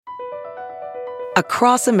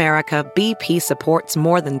Across America, BP supports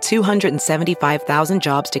more than 275,000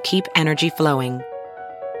 jobs to keep energy flowing.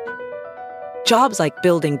 Jobs like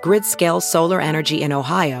building grid-scale solar energy in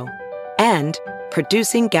Ohio and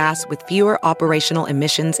producing gas with fewer operational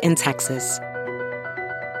emissions in Texas.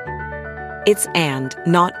 It's and,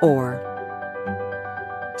 not or.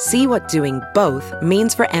 See what doing both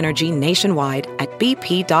means for energy nationwide at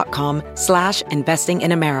bp.com/investing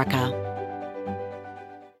in America.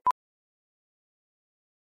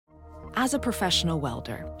 As a professional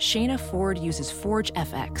welder, Shayna Ford uses Forge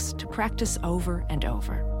FX to practice over and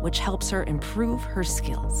over, which helps her improve her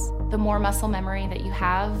skills. The more muscle memory that you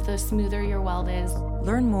have, the smoother your weld is.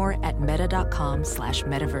 Learn more at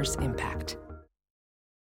meta.com/metaverse impact.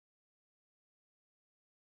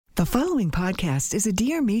 The following podcast is a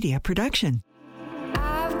Dear Media production.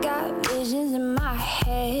 I've got visions in my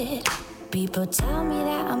head. People tell me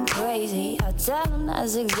that I'm crazy. I tell them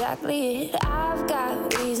that's exactly it. I've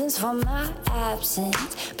got reasons for my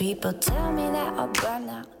absence. People tell me that I'll burn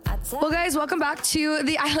out. Well, guys, welcome back to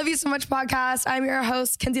the I Love You So Much podcast. I'm your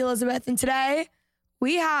host, Kenzie Elizabeth, and today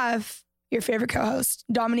we have your favorite co-host,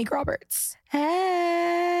 Dominique Roberts. Hey.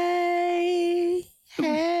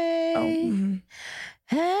 Hey.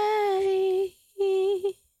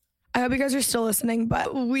 I hope you guys are still listening,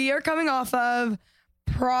 but we are coming off of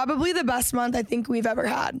probably the best month I think we've ever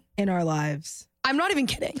had in our lives. I'm not even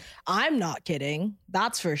kidding. I'm not kidding.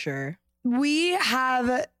 That's for sure. We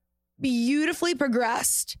have beautifully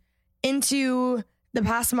progressed into the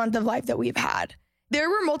past month of life that we've had. There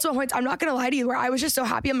were multiple points, I'm not going to lie to you, where I was just so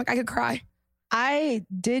happy. I'm like, I could cry. I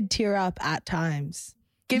did tear up at times.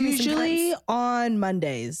 Usually on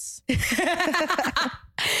Mondays.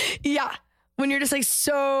 Yeah. When you're just like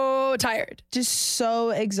so tired. Just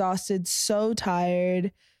so exhausted, so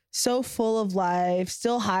tired, so full of life,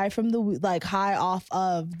 still high from the high off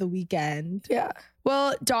of the weekend. Yeah.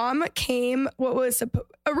 Well, Dom came,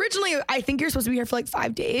 originally, I think you're supposed to be here for like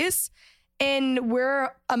 5 days, and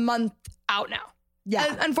we're a month out now.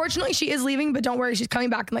 Yeah. Unfortunately, she is leaving, but don't worry, she's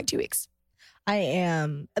coming back in like 2 weeks. I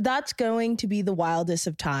am. That's going to be the wildest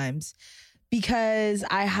of times because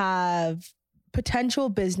I have potential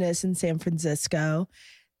business in San Francisco,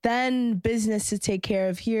 then business to take care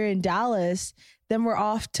of here in Dallas. Then we're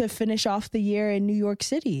off to finish off the year in New York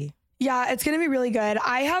City. Yeah, it's going to be really good.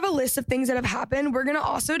 I have a list of things that have happened. We're going to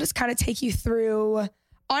also just kind of take you through,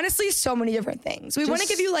 honestly, so many different things. We want to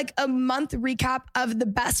give you like a month recap of the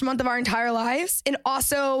best month of our entire lives, and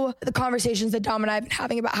also the conversations that Dom and I have been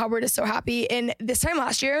having about how we're just so happy. And this time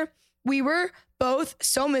last year, we were both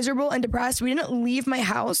so miserable and depressed. We didn't leave my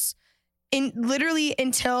house literally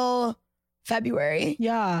until February.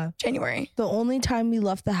 Yeah. January. The only time we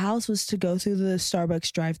left the house was to go through the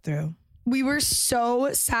Starbucks drive-thru. We were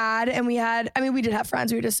so sad, and we did have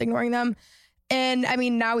friends. We were just ignoring them. And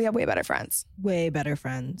now we have way better friends. Way better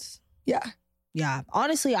friends. Yeah. Yeah.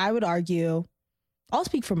 Honestly, I would argue, I'll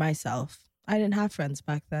speak for myself. I didn't have friends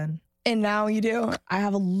back then. And now you do. I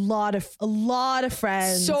have a lot of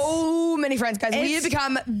friends. So many friends, guys. We have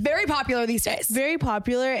become very popular these days. Very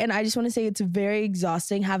popular. And I just want to say it's very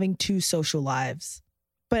exhausting having two social lives.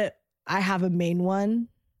 But I have a main one.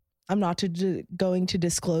 I'm not going to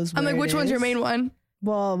disclose where which one's your main one?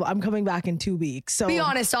 Well, I'm coming back in 2 weeks. So be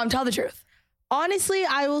honest, Tom. Tell the truth. Honestly,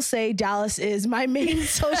 I will say Dallas is my main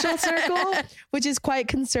social circle, which is quite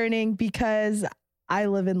concerning because I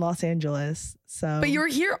live in Los Angeles. But you're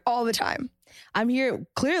here all the time. I'm here.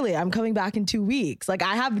 Clearly, I'm coming back in 2 weeks. Like,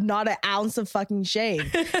 I have not an ounce of fucking shame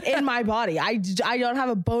in my body. I don't have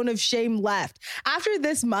a bone of shame left. After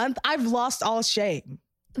this month, I've lost all shame.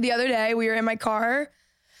 The other day, we were in my car.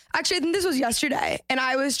 Actually, I think this was yesterday. And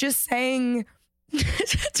I was just saying,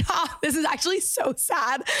 Tom, this is actually so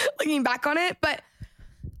sad looking back on it. But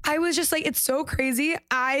I was just like, it's so crazy.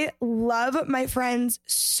 I love my friends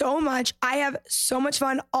so much. I have so much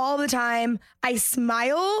fun all the time. I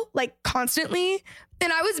smile like constantly.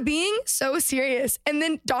 And I was being so serious. And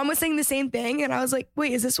then Dom was saying the same thing. And I was like,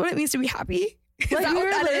 wait, is this what it means to be happy? Is like, that we what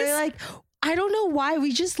were that is? Like, I don't know why.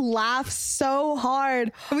 We just laugh so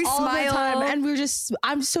hard. We all smile. the time. And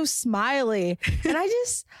I'm so smiley. And I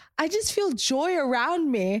just feel joy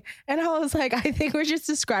around me. And I was like, I think we're just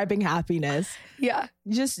describing happiness. Yeah.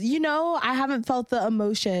 Just, I haven't felt the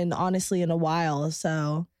emotion, honestly, in a while.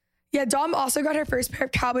 So. Yeah, Dom also got her first pair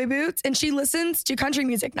of cowboy boots, and she listens to country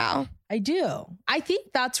music now. I do. I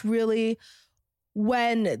think that's really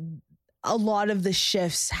when a lot of the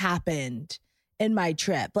shifts happened in my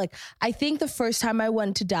trip. Like, I think the first time I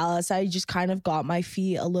went to Dallas, I just kind of got my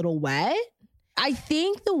feet a little wet. I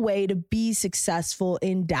think the way to be successful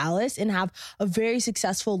in Dallas and have a very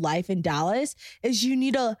successful life in Dallas is you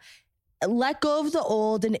need to let go of the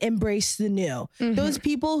old and embrace the new. Those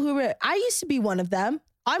people who were, I used to be one of them.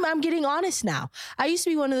 I'm getting honest now. I used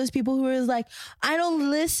to be one of those people who was like, I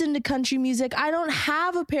don't listen to country music. I don't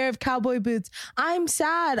have a pair of cowboy boots. I'm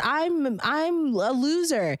sad. I'm a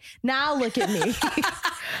loser. Now look at me.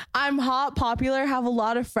 I'm hot, popular, have a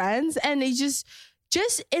lot of friends, and they just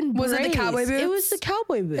embrace. Was it the cowboy boots? It was the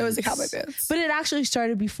cowboy boots. It was the cowboy boots. But it actually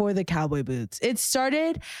started before the cowboy boots. It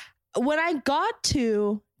started when I got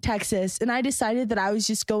to Texas and I decided that I was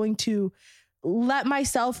just going to let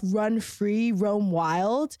myself run free, roam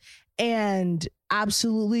wild, and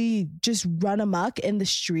absolutely just run amok in the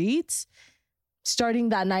streets. Starting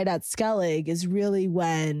that night at Skellig is really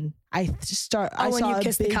when I saw when you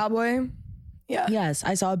kissed the cowboy? Yeah. Yes,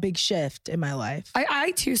 I saw a big shift in my life.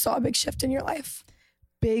 I too saw a big shift in your life.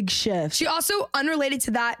 Big shift. She also, unrelated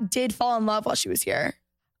to that, did fall in love while she was here.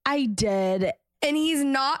 I did. And he's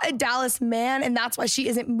not a Dallas man, and that's why she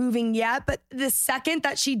isn't moving yet. But the second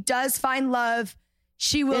that she does find love,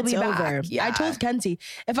 she will be back. Over. Yeah. I told Kenzie,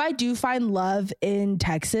 if I do find love in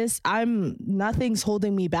Texas, nothing's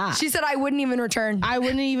holding me back. She said I wouldn't even return. I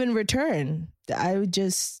wouldn't even return. I would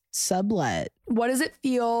just sublet. What does it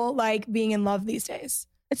feel like being in love these days?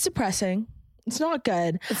 It's depressing. It's not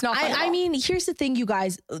good. It's not fun at all. I mean, here's the thing, you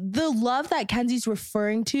guys. The love that Kenzie's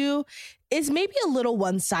referring to is maybe a little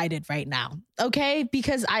one-sided right now, okay?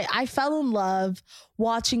 Because I fell in love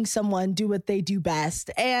watching someone do what they do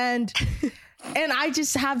best. And I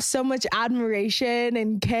just have so much admiration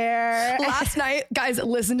and care. Last night, guys,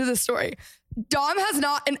 listen to this story. Dom has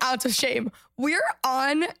not an ounce of shame. We're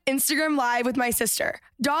on Instagram Live with my sister.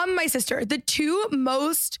 Dom, my sister, the two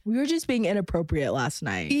most... We were just being inappropriate last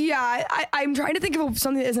night. Yeah, I'm trying to think of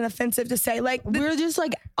something that isn't offensive to say. Like, we were just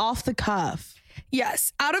like off the cuff.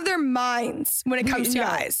 Yes, out of their minds when it comes to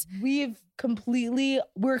guys. We're completely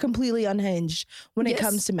unhinged when it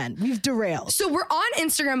comes to men. We've derailed. So we're on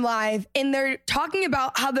Instagram Live and they're talking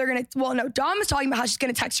about how they're going to... Dom is talking about how she's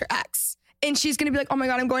going to text her ex. And she's going to be like, oh my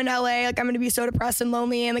God, I'm going to LA. Like, I'm going to be so depressed and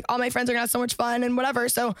lonely. And like, all my friends are going to have so much fun and whatever.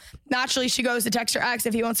 So naturally, she goes to text her ex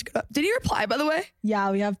if he wants to go. Did he reply, by the way? Yeah,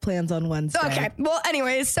 we have plans on Wednesday. Okay. Well,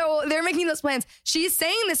 anyways, so they're making those plans. She's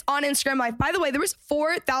saying this on Instagram Live. By the way, there was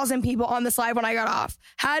 4,000 people on this live when I got off.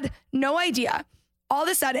 Had no idea. All of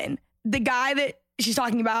a sudden, the guy that she's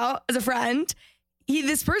talking about as a friend,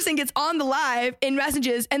 this person gets on the live in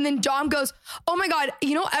messages, and then Dom goes, oh my God,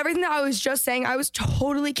 you know, everything that I was just saying, I was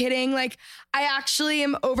totally kidding. Like, I actually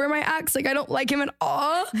am over my ex. Like, I don't like him at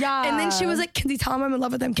all. Yeah. And then she was like, Kenzie, tell him I'm in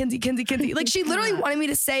love with him. Kenzie. Like, she literally wanted me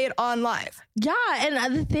to say it on live. Yeah.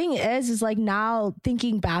 And the thing is like, now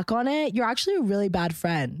thinking back on it, you're actually a really bad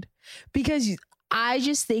friend, because I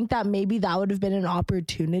just think that maybe that would have been an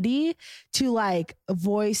opportunity to like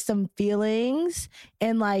voice some feelings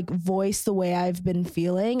and like voice the way I've been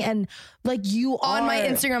feeling. And like, you are on my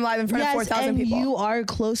Instagram Live in front of 4,000 people. You are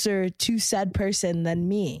closer to said person than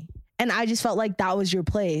me. And I just felt like that was your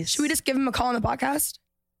place. Should we just give him a call on the podcast?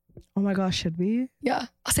 Oh my gosh, should we? Yeah.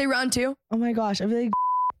 I'll say round 2. Oh my gosh. I'd be like,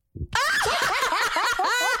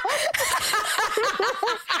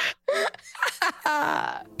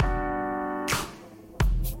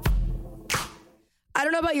 I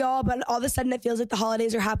don't know about y'all, but all of a sudden it feels like the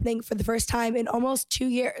holidays are happening for the first time in almost 2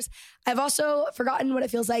 years. I've also forgotten what it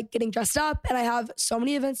feels like getting dressed up, and I have so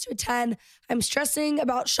many events to attend. I'm stressing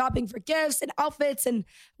about shopping for gifts and outfits and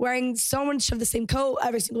wearing so much of the same coat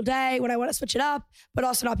every single day when I want to switch it up, but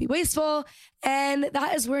also not be wasteful. And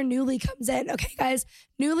that is where Nuuly comes in. Okay, guys,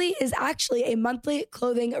 Nuuly is actually a monthly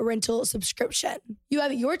clothing rental subscription. You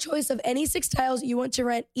have your choice of any 6 styles you want to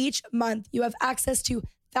rent each month. You have access to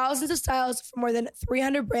thousands of styles from more than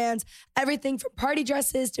 300 brands, everything from party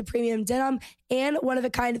dresses to premium denim and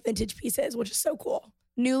one-of-a-kind vintage pieces, which is so cool.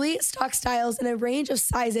 Nuuly stocks styles in a range of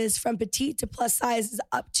sizes from petite to plus sizes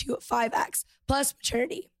up to 5X, plus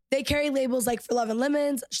maternity. They carry labels like For Love and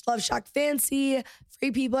Lemons, Love Shack Fancy,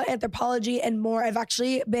 Free People, Anthropology, and more. I've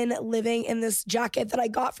actually been living in this jacket that I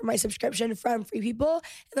got for my subscription from Free People. And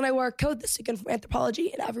then I wore a coat this weekend from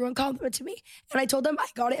Anthropology, and everyone complimented me. And I told them I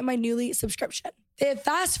got it in my Nuuly subscription. They have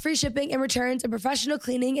fast, free shipping and returns and professional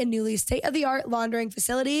cleaning in Nuuly's state-of-the-art laundering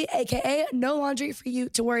facility, aka no laundry for you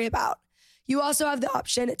to worry about. You also have the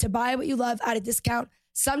option to buy what you love at a discount,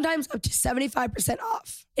 sometimes up to 75%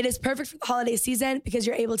 off. It is perfect for the holiday season because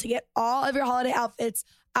you're able to get all of your holiday outfits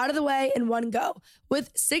out of the way in one go.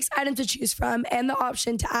 With 6 items to choose from and the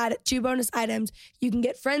option to add 2 bonus items, you can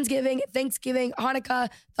get Friendsgiving, Thanksgiving, Hanukkah,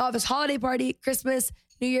 the office holiday party, Christmas,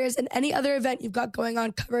 New Year's, and any other event you've got going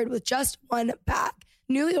on covered with just one bag.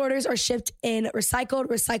 Nuuly orders are shipped in recycled,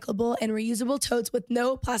 recyclable, and reusable totes with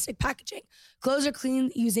no plastic packaging. Clothes are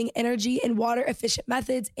cleaned using energy and water-efficient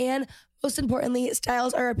methods, and most importantly,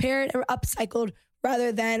 styles are repaired and upcycled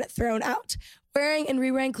rather than thrown out. Wearing and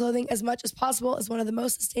re-wearing clothing as much as possible is one of the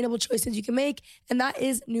most sustainable choices you can make, and that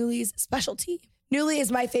is Nuuly's specialty. Nuuly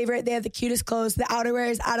is my favorite. They have the cutest clothes. The outerwear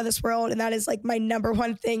is out of this world, and that is like my number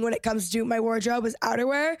one thing when it comes to my wardrobe is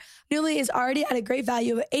outerwear. Nuuly is already at a great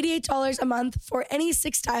value of $88 a month for any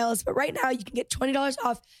 6 styles, but right now you can get $20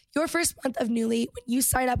 off your first month of Nuuly when you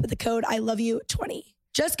sign up with the code ILOVEYOU20.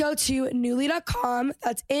 Just go to Nuuly.com,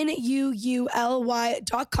 that's Nuuly.com,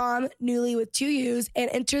 Nuuly with 2 U's, and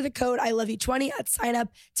enter the code ILOVEYOU20 at sign up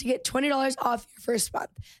to get $20 off your first month.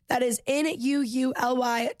 That is Nuuly.com,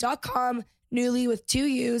 Nuuly with 2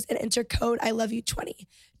 U's, and enter code ILOVEYOU20.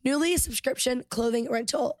 Nuuly subscription clothing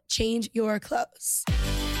rental. Change your clothes.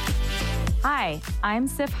 Hi, I'm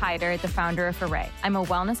Sif Hyder, the founder of Array. I'm a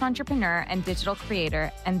wellness entrepreneur and digital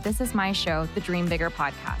creator, and this is my show, the Dream Bigger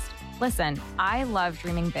podcast. Listen, I love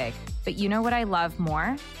dreaming big, but you know what I love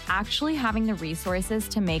more? Actually having the resources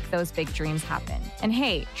to make those big dreams happen. And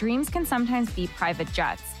hey, dreams can sometimes be private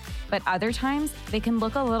jets, but other times they can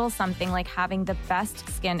look a little something like having the best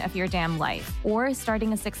skin of your damn life, or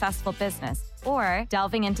starting a successful business, or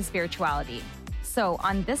delving into spirituality. So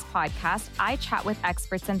on this podcast, I chat with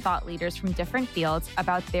experts and thought leaders from different fields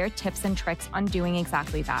about their tips and tricks on doing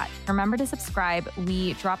exactly that. Remember to subscribe.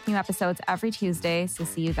 We drop new episodes every Tuesday, so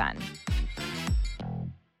see you then.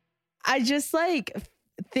 I just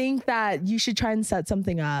think that you should try and set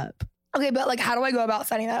something up. Okay, but how do I go about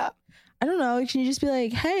setting that up? I don't know. Can you just be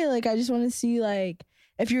like, hey, I just want to see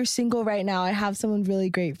if you're single right now, I have someone really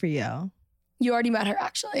great for you. You already met her,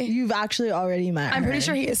 actually. You've actually already met her. I'm pretty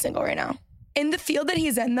sure he is single right now. In the field that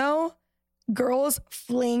he's in, though, girls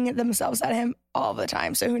fling themselves at him all the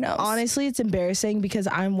time. So who knows? Honestly, it's embarrassing because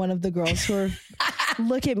I'm one of the girls who are.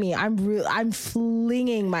 Look at me. I'm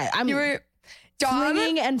flinging my. Dom,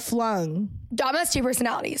 flinging and flung. Dom has 2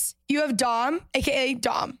 personalities. You have Dom, aka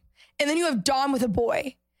Dom, and then you have Dom with a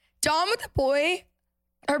boy. Dom with a boy.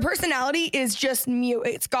 Her personality is just mute.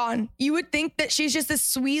 It's gone. You would think that she's just this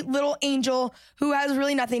sweet little angel who has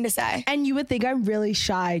really nothing to say. And you would think I'm really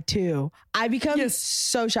shy too. I become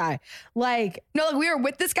so shy. We were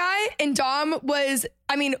with this guy and Dom was,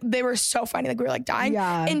 they were so funny. We were dying.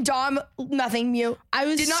 Yeah. And Dom, nothing, mute.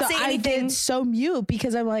 Did not say anything. I did so mute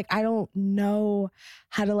because I'm I don't know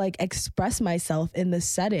how to express myself in this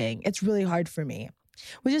setting. It's really hard for me,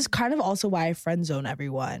 which is kind of also why I friend zone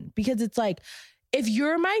everyone, because it's if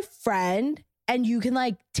you're my friend and you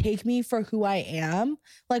can take me for who I am,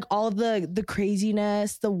 all of the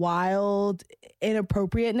craziness, the wild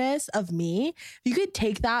inappropriateness of me, you could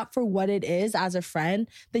take that for what it is as a friend,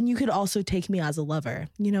 then you could also take me as a lover.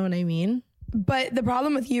 You know what I mean? But the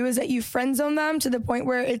problem with you is that you friend zone them to the point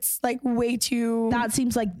where it's way too. That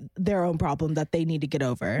seems like their own problem that they need to get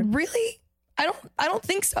over. Really? I don't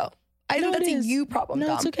think so. I think that's a you problem. No,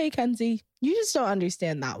 Dom. It's okay, Kenzie. You just don't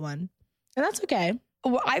understand that one. And that's okay.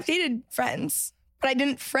 Well, I've dated friends, but I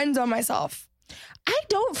didn't friend zone myself. I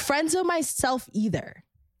don't friend zone myself either.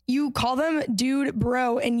 You call them dude,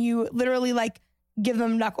 bro, and you literally give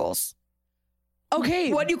them knuckles.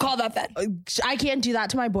 Okay. What do you call that then? I can't do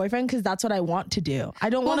that to my boyfriend because that's what I want to do. I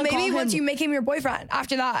don't want to call him. Well, maybe once you make him your boyfriend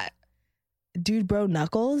after that. Dude, bro,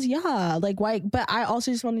 knuckles? Yeah. Why? But I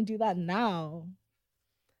also just want to do that now.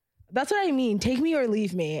 That's what I mean. Take me or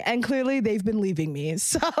leave me. And clearly they've been leaving me.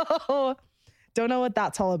 So don't know what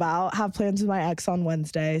that's all about. Have plans with my ex on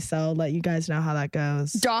Wednesday. So I'll let you guys know how that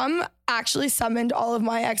goes. Dom actually summoned all of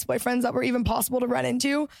my ex-boyfriends that were even possible to run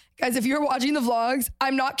into. Guys, if you're watching the vlogs,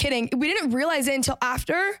 I'm not kidding. We didn't realize it until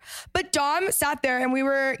after, but Dom sat there and we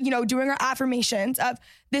were, doing our affirmations of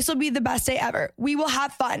this will be the best day ever. We will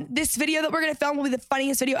have fun. This video that we're going to film will be the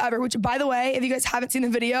funniest video ever, which by the way, if you guys haven't seen the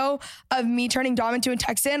video of me turning Dom into a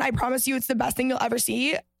Texan, I promise you it's the best thing you'll ever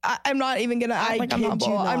see. I'm not even going to act like I'm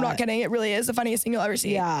humble. I'm not kidding. It really is the funniest thing you'll ever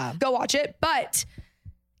see. Yeah. Go watch it. But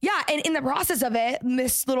yeah, and in the process of it,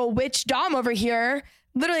 this little witch Dom over here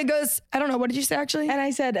literally goes, I don't know, what did you say actually? And I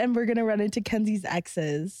said, and we're going to run into Kenzie's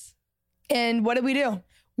exes. And what did we do?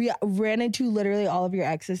 We ran into literally all of your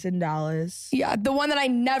exes in Dallas. Yeah, the one that I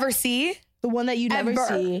never see. The one that you never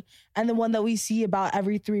see. And the one that we see about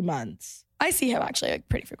every 3 months. I see him actually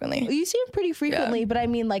pretty frequently. You see him pretty frequently, but I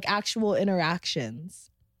mean actual interactions.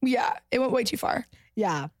 Yeah, it went way too far.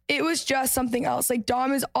 Yeah. It was just something else.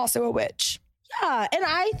 Dom is also a witch. Yeah, and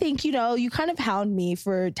I think, you kind of hound me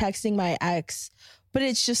for texting my ex, but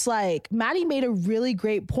it's just Maddie made a really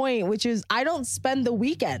great point, which is I don't spend the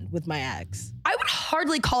weekend with my ex. I would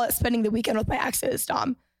hardly call it spending the weekend with my exes,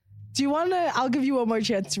 Dom. Do you want to? I'll give you one more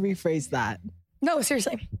chance to rephrase that. No,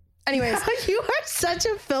 seriously. Anyways. You are such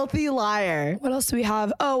a filthy liar. What else do we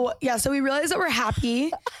have? Oh, yeah. So we realized that we're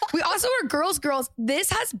happy. We also are girls.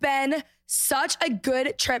 This has been such a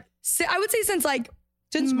good trip. I would say since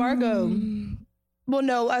Margot. Well,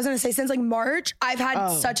 no, I was going to say since March, I've had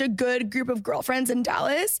such a good group of girlfriends in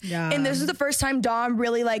Dallas. Yeah. And this was the first time Dom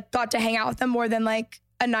really got to hang out with them more than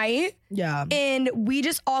a night. Yeah. And we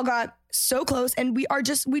just all got so close, and we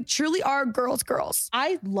truly are girls.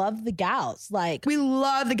 I love the gals. We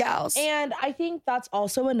love the gals. And I think that's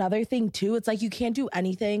also another thing too. It's you can't do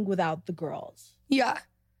anything without the girls. Yeah.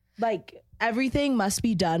 Everything must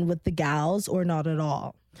be done with the gals or not at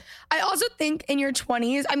all. I also think in your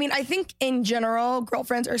 20s, I think in general,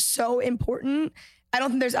 girlfriends are so important. I don't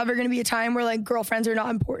think there's ever going to be a time where girlfriends are not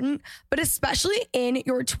important, but especially in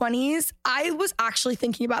your 20s, I was actually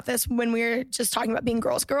thinking about this when we were just talking about being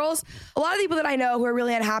girls. A lot of people that I know who are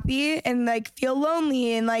really unhappy and feel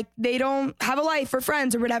lonely and they don't have a life or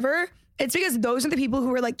friends or whatever. It's because those are the people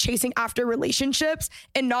who are chasing after relationships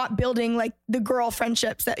and not building the girl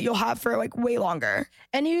friendships that you'll have for way longer.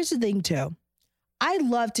 And here's the thing too. I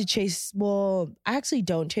love to chase. Well, I actually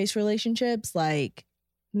don't chase relationships.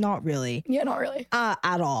 Not really. Yeah, not really.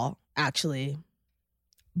 At all, actually.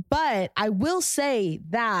 But I will say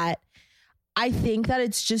that I think that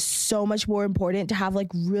it's just so much more important to have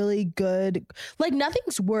really good,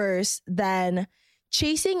 nothing's worse than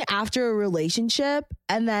chasing after a relationship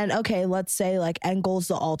and then, okay, let's say end goal's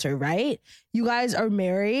the altar, right? You guys are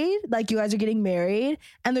married, you guys are getting married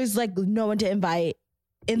and there's no one to invite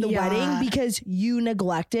in the wedding because you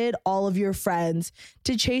neglected all of your friends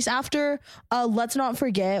to chase after. Let's not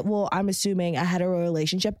forget, well, I'm assuming a hetero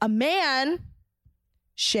relationship, a man.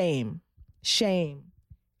 Shame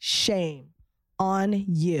on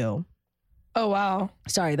you. Oh, wow.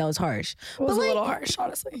 Sorry, that was harsh. It was a little harsh,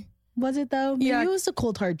 honestly. Was it though? Yeah. Maybe it was the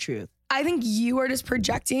cold hard truth. I think you are just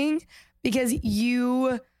projecting because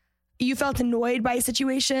you felt annoyed by a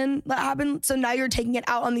situation that happened. So now you're taking it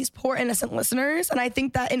out on these poor innocent listeners. And I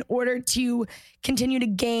think that in order to continue to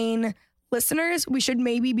gain listeners, we should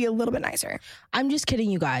maybe be a little bit nicer. I'm just kidding,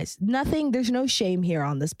 you guys. There's no shame here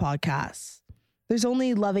on this podcast. There's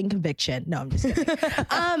only loving conviction. No, I'm just kidding.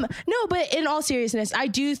 No, but in all seriousness, I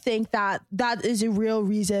do think that is a real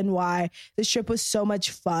reason why this trip was so much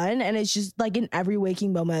fun. And it's just in every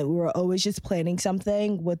waking moment, we were always just planning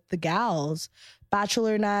something with the gals.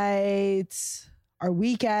 Bachelor nights, our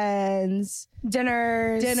weekends,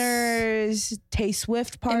 dinners,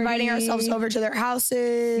 Tay-Swift parties. Inviting ourselves over to their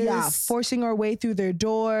houses. Yeah, forcing our way through their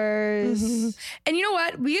doors. Mm-hmm. And you know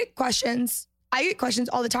what? We get questions. I get questions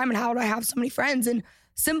all the time on how do I have so many friends? And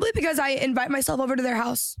simply because I invite myself over to their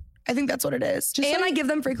house. I think that's what it is. And I give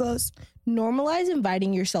them free clothes. Normalize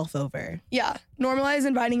inviting yourself over. Yeah. Normalize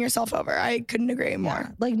inviting yourself over. I couldn't agree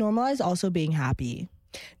more. Normalize also being happy.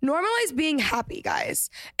 Normalize being happy, guys.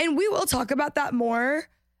 And we will talk about that more.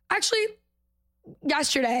 Actually,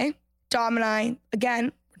 yesterday, Dom and I, again,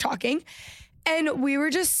 were talking. And we were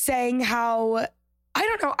just saying how, I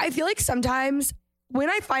don't know, I feel sometimes when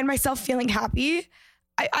I find myself feeling happy,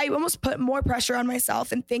 I almost put more pressure on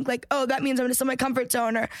myself and think oh, that means I'm just in my comfort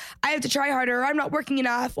zone, or I have to try harder, or I'm not working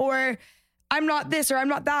enough, or I'm not this, or I'm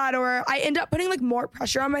not that, or I end up putting more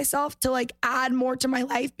pressure on myself to add more to my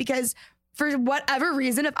life because for whatever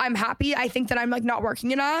reason, if I'm happy, I think that I'm not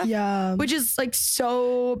working enough. Yeah. Which is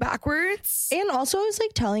so backwards. And also I was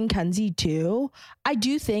telling Kenzie too, I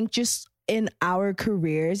do think just in our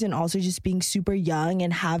careers and also just being super young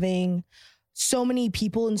and having so many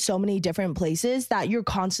people in so many different places that you're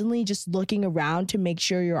constantly just looking around to make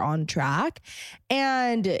sure you're on track.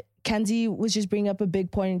 And Kenzie was just bringing up a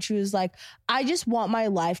big point and she was I just want my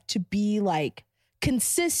life to be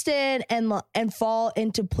consistent and fall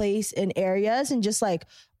into place in areas and just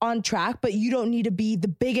on track, but you don't need to be the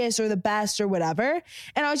biggest or the best or whatever.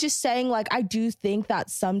 And I was just saying I do think that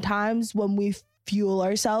sometimes when we fuel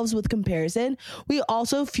ourselves with comparison, we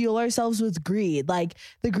also fuel ourselves with greed,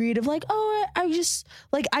 the greed of oh, I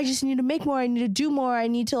just need to make more, I need to do more, I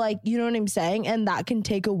need to you know what I'm saying, and that can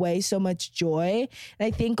take away so much joy. And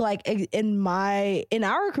I think in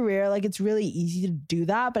our career, it's really easy to do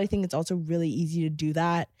that, but I think it's also really easy to do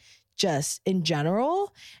that just in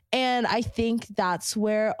general. And I think that's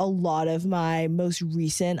where a lot of my most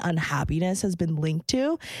recent unhappiness has been linked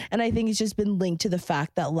to. And I think it's just been linked to the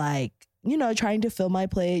fact that you know, trying to fill my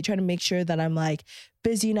plate, trying to make sure that I'm like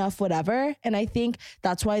busy enough, whatever. And I think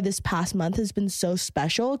that's why this past month has been so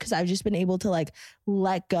special, because I've just been able to like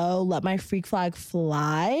let go, let my freak flag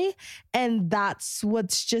fly. And that's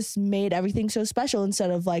what's just made everything so special,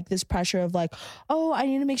 instead of like this pressure of like, oh, I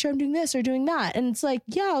need to make sure I'm doing this or doing that. And it's like,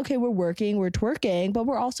 yeah, okay, we're working, we're twerking, but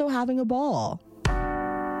we're also having a ball.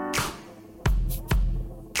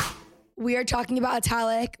 We are talking about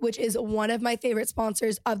Italic, which is one of my favorite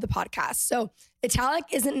sponsors of the podcast. So Italic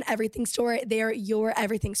isn't an everything store. They are your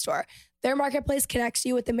everything store. Their marketplace connects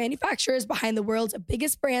you with the manufacturers behind the world's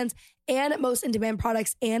biggest brands and most in-demand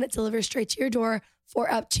products, and it delivers straight to your door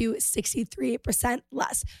for up to 63%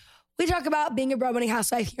 less. We talk about being a breadwinning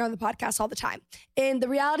housewife here on the podcast all the time. And the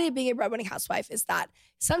reality of being a breadwinning housewife is that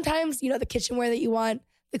sometimes, you know, the kitchenware that you want,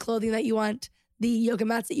 the clothing that you want, the yoga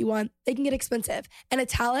mats that you want, they can get expensive. And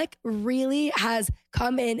Italic really has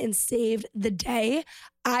come in and saved the day.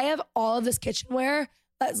 I have all of this kitchenware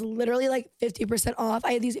that's literally like 50% off.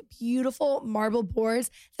 I have these beautiful marble boards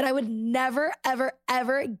that I would never, ever,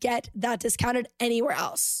 ever get that discounted anywhere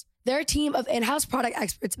else. Their team of in-house product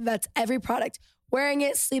experts vets every product, wearing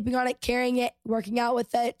it, sleeping on it, carrying it, working out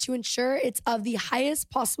with it to ensure it's of the highest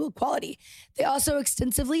possible quality. They also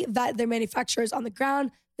extensively vet their manufacturers on the ground,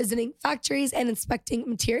 visiting factories and inspecting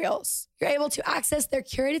materials. You're able to access their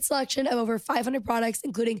curated selection of over 500 products,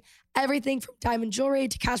 including everything from diamond jewelry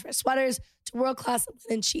to cashmere sweaters to world-class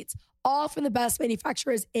linen sheets, all from the best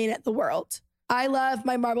manufacturers in the world. I love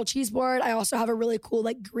my marble cheese board. I also have a really cool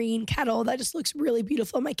like green kettle that just looks really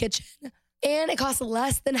beautiful in my kitchen. And it costs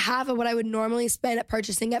less than half of what I would normally spend at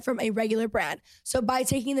purchasing it from a regular brand. So by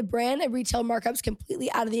taking the brand and retail markups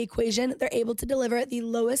completely out of the equation, they're able to deliver the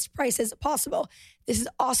lowest prices possible. This is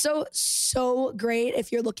also so great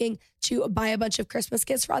if you're looking to buy a bunch of Christmas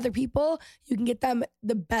gifts for other people. You can get them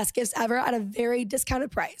the best gifts ever at a very discounted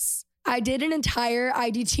price. I did an entire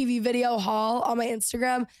IGTV video haul on my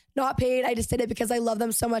Instagram, not paid. I just did it because I love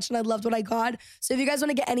them so much and I loved what I got. So if you guys want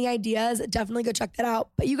to get any ideas, definitely go check that out.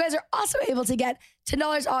 But you guys are also able to get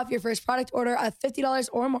 $10 off your first product order of $50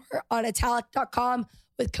 or more on italic.com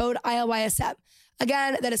with code ILYSM.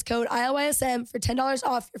 Again, that is code ILYSM for $10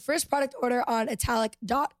 off your first product order on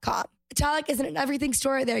italic.com. Italic isn't an everything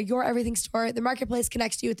store. They're your everything store. The marketplace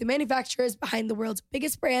connects you with the manufacturers behind the world's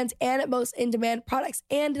biggest brands and most in-demand products,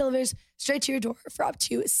 and delivers straight to your door for up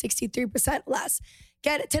to 63% less.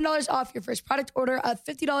 Get $10 off your first product order of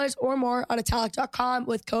 $50 or more on italic.com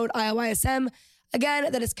with code ILYSM.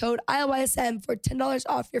 Again, that is code ILYSM for $10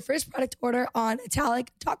 off your first product order on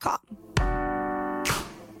italic.com.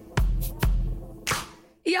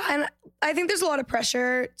 Yeah, and I think there's a lot of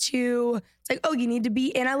pressure to, it's like, oh, you need to be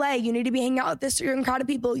in LA. You need to be hanging out with this certain crowd of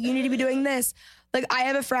people. You need to be doing this. Like, I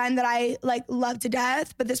have a friend that I, like, love to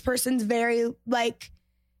death, but this person's very, like,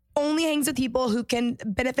 only hangs with people who can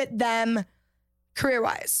benefit them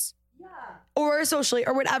career-wise. Yeah. Or socially,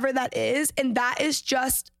 or whatever that is. And that is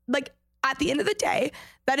just, like, at the end of the day,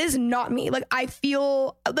 that is not me. Like, I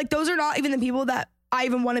feel, like, those are not even the people that I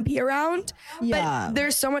even want to be around. Yeah. But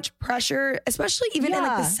there's so much pressure, especially even in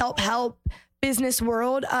like the self-help business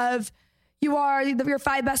world of you are your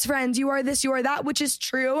 5 best friends, you are this, you are that, which is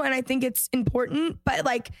true. And I think it's important. But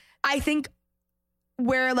like, I think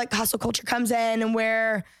where like hustle culture comes in and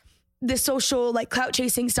where the social like clout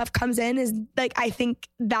chasing stuff comes in is like, I think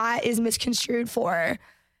that is misconstrued for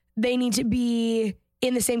they need to be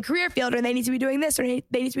in the same career field, or they need to be doing this, or they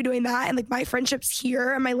need to be doing that. And like my friendships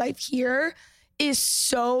here and my life here is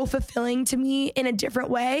so fulfilling to me in a different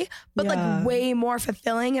way, but like way more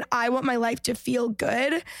fulfilling. And I want my life to feel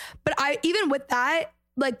good. But even with that,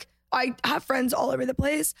 like I have friends all over the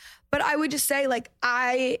place, but I would just say like,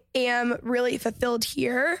 I am really fulfilled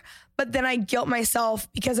here, but then I guilt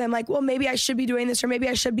myself because I'm like, well, maybe I should be doing this, or maybe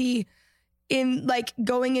I should be in like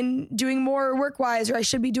going and doing more work wise, or I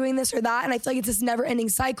should be doing this or that. And I feel like it's this never ending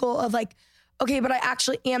cycle of like, okay, but I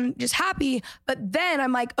actually am just happy. But then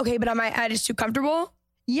I'm like, okay, but am I just too comfortable?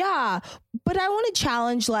 Yeah. But I want to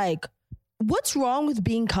challenge, like, what's wrong with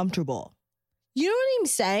being comfortable? You know what I'm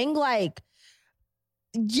saying? Like,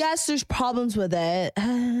 yes, there's problems with it.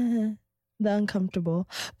 The uncomfortable.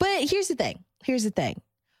 But here's the thing.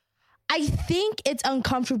 I think it's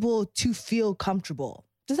uncomfortable to feel comfortable.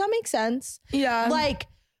 Does that make sense? Yeah. Like,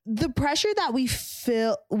 the pressure that we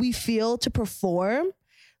feel to perform,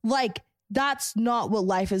 like, that's not what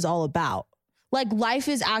life is all about. Like, life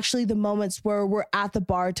is actually the moments where we're at the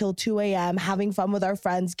bar till 2 a.m., having fun with our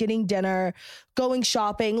friends, getting dinner, going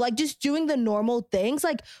shopping, like just doing the normal things.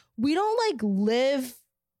 Like, we don't like live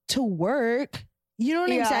to work. You know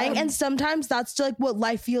what I'm saying? And sometimes that's like what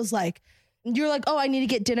life feels like. you're like, oh, I need to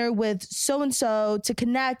get dinner with so-and-so to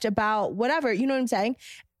connect about whatever. You know what I'm saying?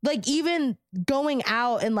 Like even going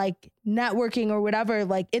out and like networking or whatever,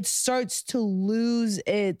 like it starts to lose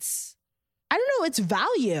its, I don't know, its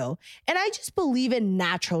value. And I just believe in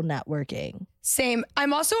natural networking. Same.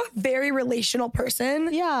 I'm also a very relational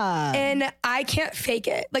person. Yeah. And I can't fake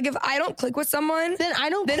it. Like if I don't click with someone, then I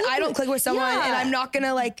don't click with someone, and I'm not going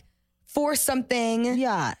to like force something.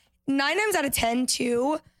 Yeah. 9 times out of 10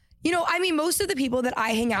 too. You know, I mean, most of the people that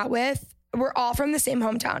I hang out with, we're all from the same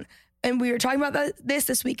hometown. And we were talking about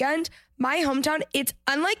this weekend. My hometown, it's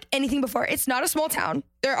unlike anything before. It's not a small town.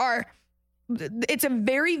 It's a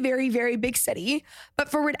very, very, very big city. But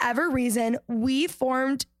for whatever reason, we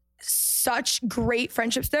formed such great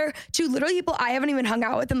friendships there to literally people I haven't even hung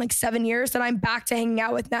out with in like 7 years that I'm back to hanging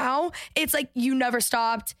out with now. It's like you never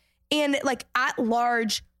stopped. And like at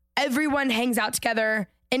large, everyone hangs out together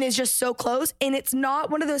and is just so close. And it's not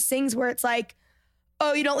one of those things where it's like,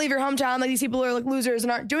 oh, you don't leave your hometown. Like these people are like losers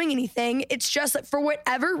and aren't doing anything. It's just like for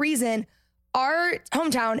whatever reason, our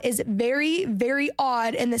hometown is very, very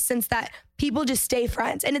odd in the sense that people just stay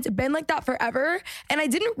friends. And it's been like that forever. And I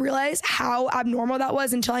didn't realize how abnormal that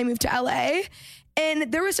was until I moved to LA.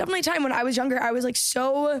 And there was definitely a time when I was younger, I was like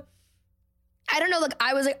so, I don't know, like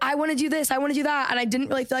I was like, I want to do this, I want to do that. And I didn't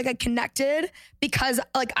really feel like I connected because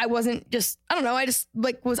like I wasn't just, I don't know, I just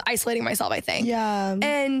like was isolating myself, I think. Yeah.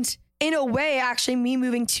 And in a way, actually, me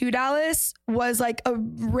moving to Dallas was like a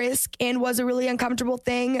risk and was a really uncomfortable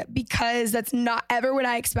thing because that's not ever what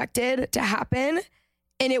I expected to happen.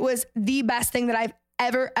 And it was the best thing that I've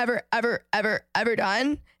ever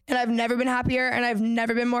done. And I've never been happier and I've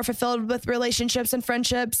never been more fulfilled with relationships and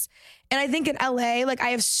friendships. And I think in LA, like I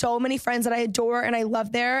have so many friends that I adore and I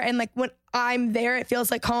love there. And like when I'm there, it feels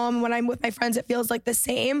like home. When I'm with my friends, it feels like the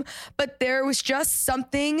same. But there was just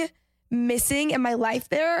something missing in my life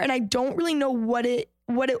there. And I don't really know what it,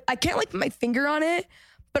 I can't like put my finger on it,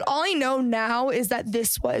 but all I know now is that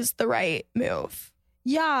this was the right move.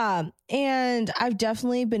 Yeah. And I've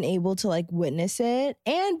definitely been able to like witness it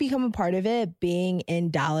and become a part of it being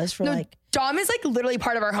in Dallas for like. Dom is like literally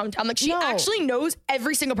part of our hometown. Like she actually knows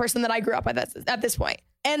every single person that I grew up with at this point.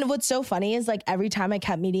 And what's so funny is like every time I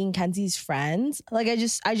kept meeting Kenzie's friends, like I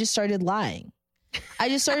just started lying. I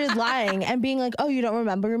just started lying and being like, oh, you don't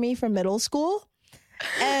remember me from middle school?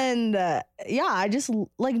 And yeah, I just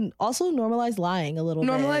like also normalized lying a little bit.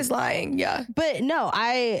 Normalized lying, yeah. But no,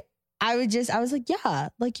 I was like, yeah,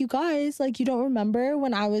 like you guys, like you don't remember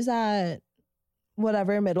when I was at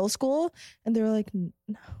whatever middle school? And they were like, no.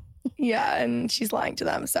 Yeah, and she's lying to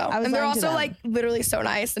them. So, and they're also like literally so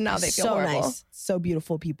nice, and now they feel horrible. Nice. So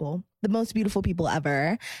beautiful people, the most beautiful people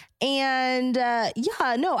ever. And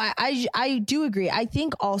yeah, no, I do agree. I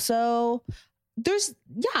think also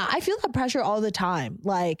I feel that pressure all the time.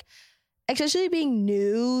 Like, especially being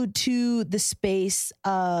new to the space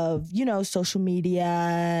of, you know, social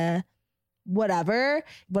media, whatever.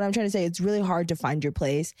 What I'm trying to say, it's really hard to find your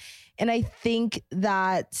place. And I think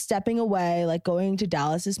that stepping away, like going to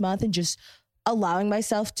Dallas this month and just allowing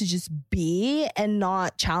myself to just be and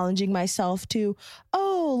not challenging myself to,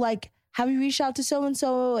 oh, like, have you reached out to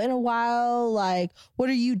so-and-so in a while? Like, what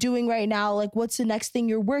are you doing right now? Like, what's the next thing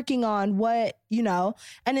you're working on? What, you know?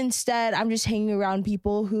 And instead, I'm just hanging around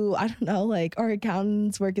people who, I don't know, like are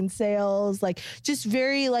accountants, work in sales, like just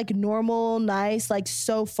very like normal, nice, like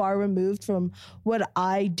so far removed from what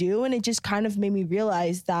I do. And it just kind of made me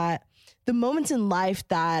realize that the moments in life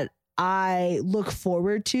that I look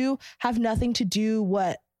forward to have nothing to do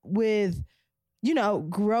with, you know,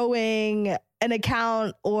 growing an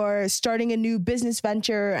account or starting a new business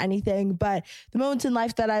venture or anything. But the moments in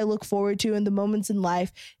life that I look forward to and the moments in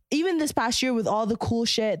life, even this past year with all the cool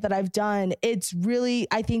shit that I've done, it's really,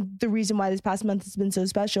 I think the reason why this past month has been so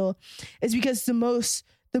special is because the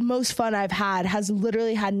most fun I've had has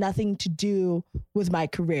literally had nothing to do with my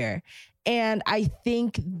career. And I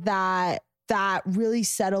think that really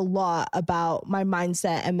said a lot about my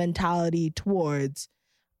mindset and mentality towards,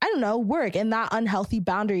 I don't know, work and that unhealthy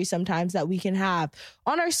boundary sometimes that we can have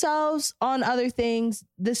on ourselves, on other things.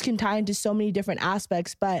 This can tie into so many different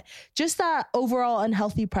aspects, but just that overall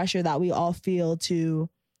unhealthy pressure that we all feel to,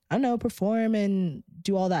 I don't know, perform and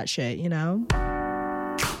do all that shit, you know?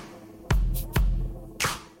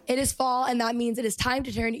 It is fall, and that means it is time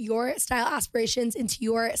to turn your style aspirations into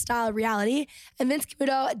your style reality. And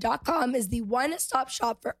VinceCamuto.com is the one-stop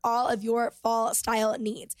shop for all of your fall style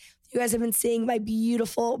needs. You guys have been seeing my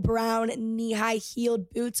beautiful brown knee-high heeled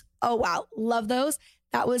boots. Oh, wow. Love those.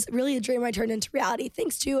 That was really a dream I turned into reality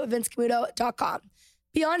thanks to VinceCamuto.com.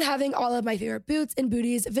 Beyond having all of my favorite boots and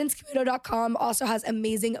booties, VinceCamuto.com also has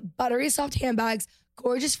amazing buttery soft handbags,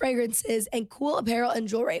 gorgeous fragrances, and cool apparel and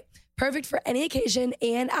jewelry. Perfect for any occasion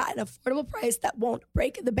and at an affordable price that won't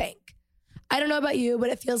break the bank. I don't know about you, but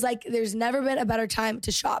it feels like there's never been a better time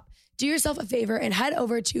to shop. Do yourself a favor and head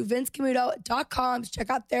over to vincecamuto.com to check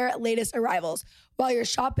out their latest arrivals. While you're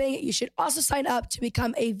shopping, you should also sign up to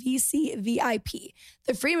become a VC VIP.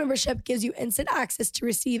 The free membership gives you instant access to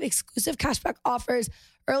receive exclusive cashback offers,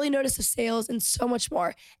 early notice of sales, and so much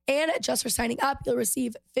more. And just for signing up, you'll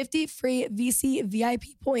receive 50 free VC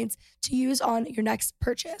VIP points to use on your next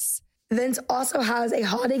purchase. Vince also has a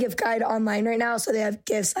holiday gift guide online right now. So they have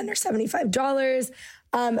gifts under $75,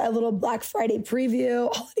 a little Black Friday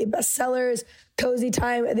preview, holiday bestsellers, cozy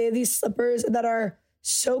time. They have these slippers that are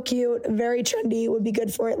so cute, very trendy, would be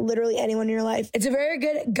good for literally anyone in your life. It's a very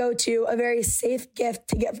good go-to, a very safe gift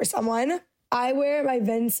to get for someone. I wear my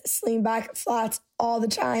Vince slingback flats all the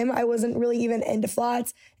time. I wasn't really even into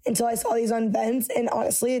flats until I saw these on Vince. And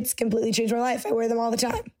honestly, it's completely changed my life. I wear them all the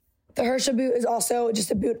time. The Herschel boot is also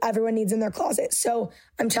just a boot everyone needs in their closet. So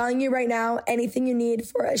I'm telling you right now, anything you need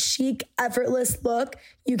for a chic, effortless look,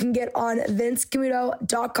 you can get on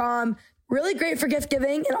vincecamuto.com. Really great for gift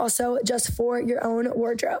giving and also just for your own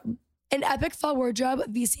wardrobe. An epic fall wardrobe,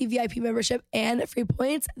 VC VIP membership, and free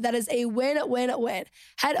points. That is a win-win-win.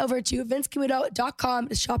 Head over to vincecamuto.com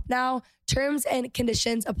to shop now. Terms and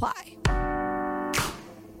conditions apply.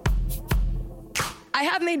 I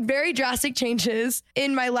have made very drastic changes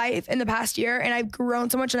in my life in the past year, and I've grown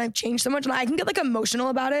so much and I've changed so much, and I can get like emotional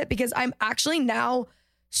about it because I'm actually now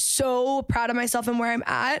so proud of myself and where I'm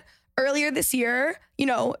at. Earlier this year, you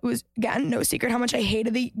know, it was, again, no secret how much I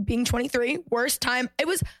hated being 23. Worst time. It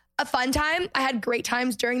was a fun time. I had great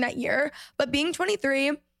times during that year, but being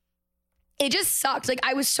 23, it just sucked. Like,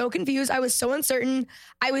 I was so confused. I was so uncertain.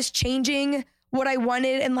 I was changing what I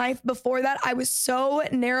wanted in life. Before that, I was so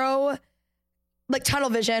narrow, like tunnel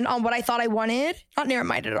vision on what I thought I wanted. Not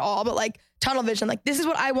narrow-minded at all, but like tunnel vision. Like, this is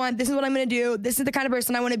what I want. This is what I'm going to do. This is the kind of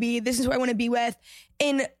person I want to be. This is who I want to be with.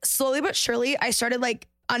 And slowly but surely, I started like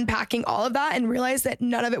unpacking all of that and realized that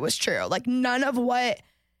none of it was true. Like,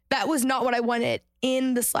 that was not what I wanted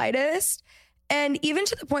in the slightest. And even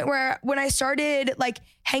to the point where when I started like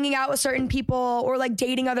hanging out with certain people or like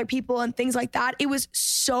dating other people and things like that, it was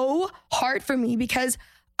so hard for me because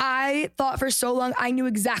I thought for so long I knew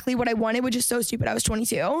exactly what I wanted, which is so stupid. I was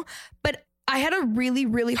 22, but I had a really,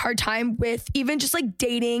 really hard time with even just like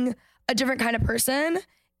dating a different kind of person.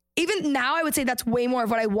 Even now, I would say that's way more of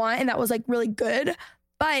what I want. And that was like really good.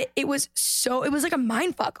 But it was like a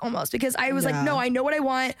mind fuck almost because I was like, no, I know what I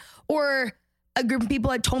want. Or a group of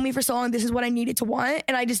people had told me for so long, this is what I needed to want.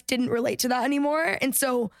 And I just didn't relate to that anymore. And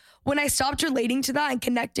so when I stopped relating to that and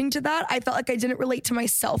connecting to that, I felt like I didn't relate to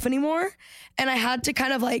myself anymore. And I had to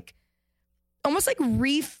kind of like, almost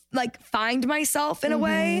like find myself in a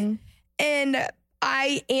way. And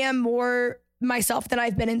I am more myself than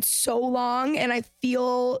I've been in so long. And I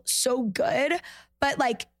feel so good. But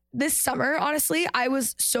like, this summer, honestly, I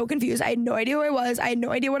was so confused. I had no idea who I was. I had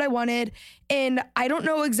no idea what I wanted. And I don't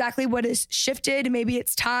know exactly what has shifted. Maybe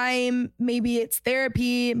it's time. Maybe it's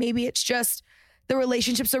therapy. Maybe it's just the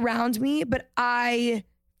relationships around me. But I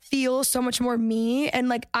feel so much more me. And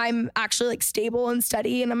like, I'm actually like stable and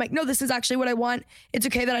steady. And I'm like, no, this is actually what I want. It's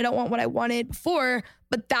okay that I don't want what I wanted before.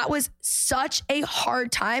 But that was such a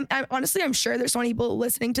hard time. I'm sure there's so many people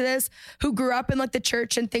listening to this who grew up in like the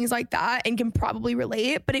church and things like that and can probably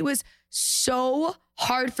relate. But it was so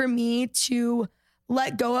hard for me to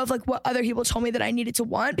let go of like what other people told me that I needed to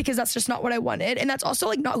want because that's just not what I wanted. And that's also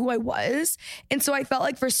like not who I was. And so I felt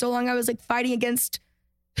like for so long I was like fighting against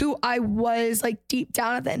who I was like deep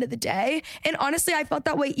down at the end of the day. And honestly, I felt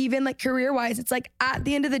that way even like career-wise. It's like at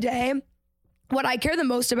the end of the day, what I care the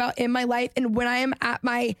most about in my life and when I am at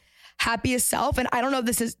my happiest self, and I don't know if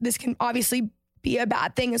this can obviously be a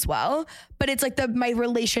bad thing as well, but it's like my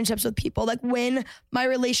relationships with people. Like when my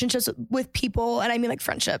relationships with people, and I mean like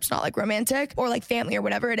friendships, not like romantic or like family or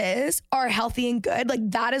whatever it is, are healthy and good.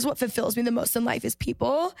 Like that is what fulfills me the most in life is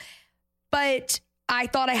people. But I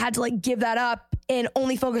thought I had to like give that up and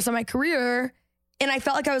only focus on my career. And I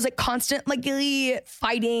felt like I was like constantly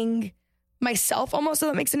fighting myself almost, if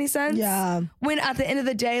that makes any sense. Yeah. When at the end of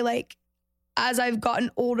the day, like as I've gotten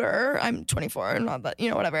older, I'm 24, not that,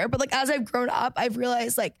 whatever. But like as I've grown up, I've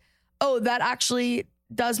realized like, oh, that actually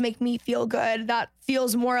does make me feel good. That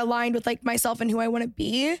feels more aligned with like myself and who I want to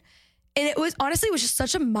be. And it was just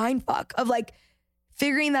such a mind fuck of like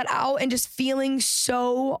figuring that out and just feeling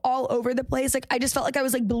so all over the place. Like I just felt like I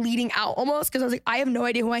was like bleeding out almost because I was like, I have no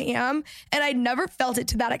idea who I am. And I'd never felt it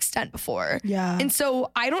to that extent before. Yeah. And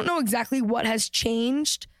so I don't know exactly what has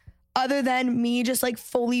changed other than me just like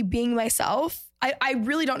fully being myself. I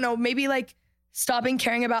really don't know. Maybe like stopping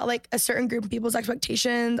caring about like a certain group of people's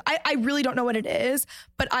expectations. I really don't know what it is,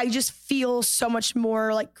 but I just feel so much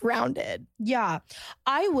more like grounded. Yeah.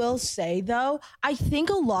 I will say though, I think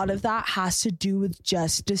a lot of that has to do with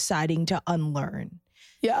just deciding to unlearn.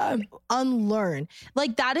 Yeah. Unlearn.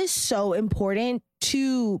 Like that is so important,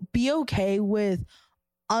 to be okay with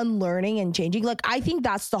unlearning and changing. Like I think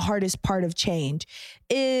that's the hardest part of change,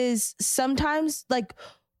 is sometimes like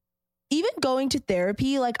even going to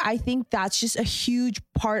therapy. Like I think that's just a huge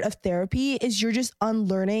part of therapy, is you're just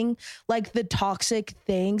unlearning like the toxic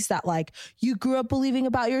things that like you grew up believing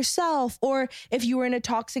about yourself, or if you were in a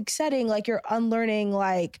toxic setting, like you're unlearning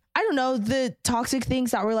like, I don't know, the toxic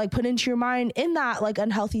things that were like put into your mind in that like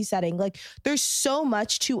unhealthy setting. Like there's so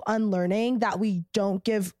much to unlearning that we don't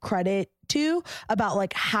give credit to about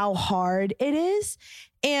like how hard it is.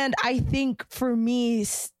 And I think for me,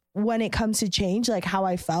 when it comes to change, like how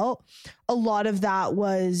I felt, a lot of that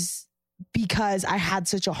was because I had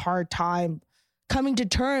such a hard time coming to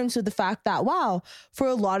terms with the fact that, wow, for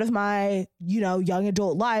a lot of my, young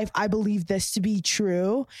adult life, I believe this to be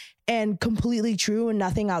true and completely true and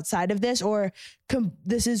nothing outside of this, or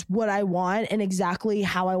this is what I want and exactly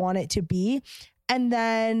how I want it to be. And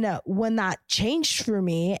then when that changed for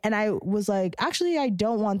me and I was like, actually, I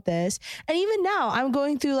don't want this. And even now I'm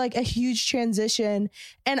going through like a huge transition,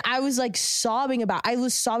 and I was like sobbing about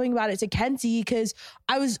it to Kenzie, because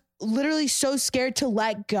I was literally so scared to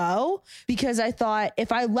let go, because I thought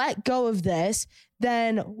if I let go of this,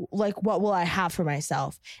 then like, what will I have for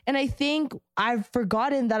myself? And I think I've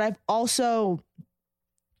forgotten that I've also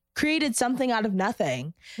created something out of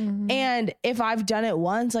nothing. Mm-hmm. And if I've done it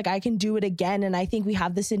once, like I can do it again. And I think we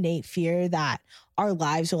have this innate fear that our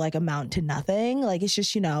lives will like amount to nothing. Like it's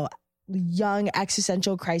just, young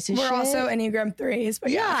existential crisis. We're shit. Also Enneagram 3s,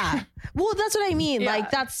 but yeah. Well, that's what I mean. Yeah.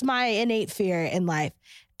 Like that's my innate fear in life.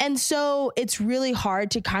 And so it's really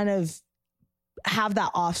hard to kind of have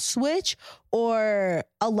that off switch or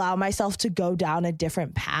allow myself to go down a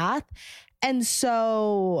different path. And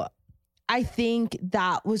so I think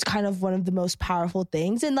that was kind of one of the most powerful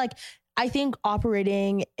things. And like, I think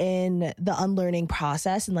operating in the unlearning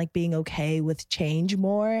process and like being okay with change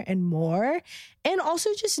more and more, and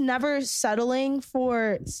also just never settling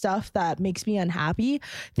for stuff that makes me unhappy. I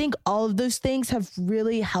think all of those things have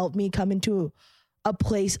really helped me come into a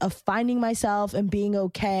place of finding myself and being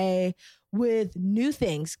okay with new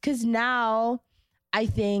things. 'Cause now I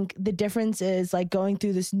think the difference is like going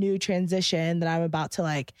through this new transition that I'm about to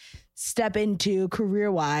like step into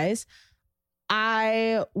career-wise.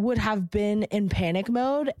 I would have been in panic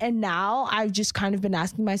mode, and now I've just kind of been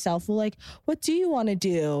asking myself, well, like, what do you want to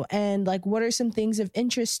do? And like, what are some things of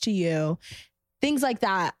interest to you? Things like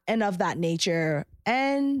that and of that nature.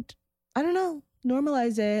 And I don't know,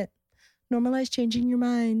 normalize it. Normalize changing your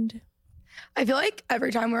mind. I feel like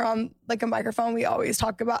every time we're on like a microphone, we always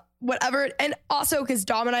talk about whatever. And also because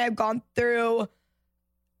Dom and I have gone through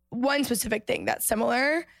one specific thing that's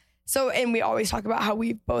similar. So, and we always talk about how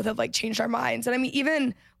we both have like changed our minds. And I mean,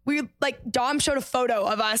 even we like Dom showed a photo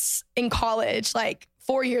of us in college, like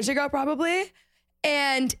 4 years ago, probably.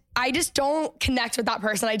 And I just don't connect with that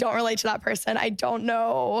person. I don't relate to that person. I don't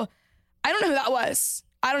know who that was.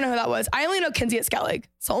 I only know Kenzie at Skellig.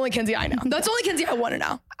 It's the only Kenzie I know. That's the only Kenzie I want to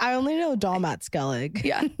know. I only know Dom at Skellig.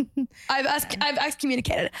 Yeah. I've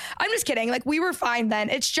excommunicated. I'm just kidding. Like we were fine then.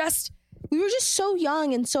 It's just, we were just so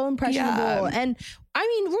young and so impressionable. Yeah. And I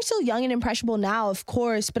mean, we're still young and impressionable now, of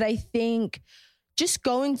course, but I think just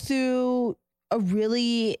going through a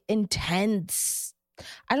really intense,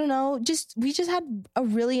 I don't know, we just had a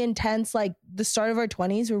really intense, like the start of our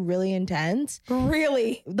 20s were really intense.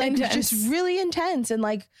 Really like intense. Just really intense. And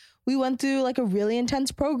like, we went through like a really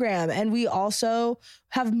intense program, and we also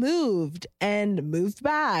have moved and moved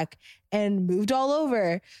back and moved all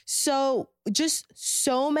over. So just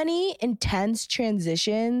so many intense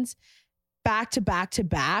transitions back to back to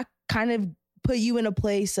back kind of put you in a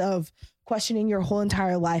place of questioning your whole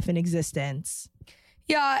entire life and existence.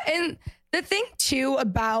 Yeah. And the thing too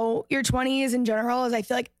about your 20s in general is I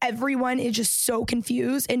feel like everyone is just so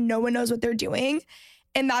confused and no one knows what they're doing.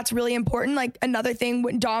 And that's really important. Like another thing,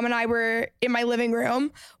 when Dom and I were in my living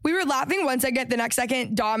room, we were laughing one second, the next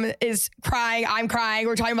second Dom is crying, I'm crying,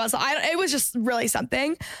 we're talking about something. It was just really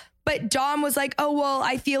something. But Dom was like, oh, well,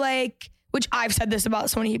 I feel like, which I've said this about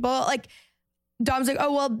so many people, like Dom's like,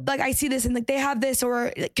 oh, well, like I see this and like they have this,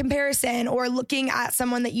 or like, comparison, or looking at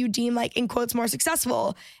someone that you deem like in quotes more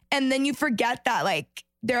successful. And then you forget that like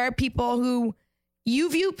there are people who you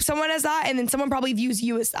view someone as that, and then someone probably views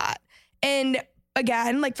you as that. And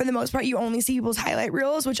again, like for the most part, you only see people's highlight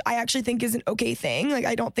reels, which I actually think is an okay thing. Like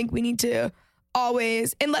I don't think we need to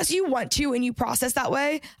always, unless you want to and you process that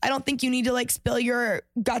way, I don't think you need to like spill your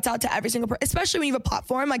guts out to every single person, especially when you have a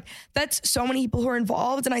platform. Like that's so many people who are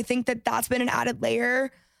involved. And I think that that's been an added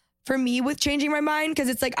layer for me with changing my mind. Cause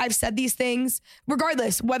it's like, I've said these things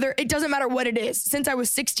regardless, whether it doesn't matter what it is since I was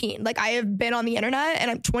 16, like I have been on the internet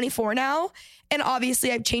and I'm 24 now. And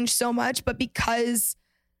obviously I've changed so much, but because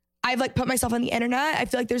I've like put myself on the internet, I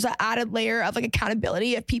feel like there's an added layer of like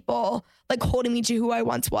accountability of people like holding me to who I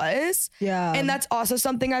once was. Yeah. And that's also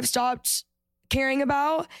something I've stopped caring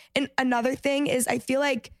about. And another thing is I feel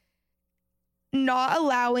like not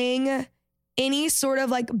allowing any sort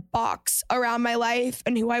of like box around my life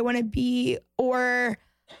and who I want to be or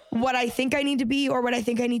what I think I need to be or what I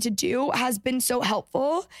think I need to do has been so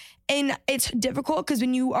helpful. And it's difficult because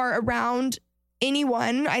when you are around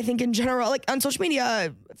anyone, I think in general, like on social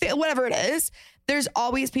media, whatever it is, there's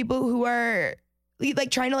always people who are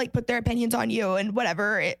like trying to like put their opinions on you and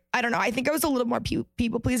whatever. I don't know. I think I was a little more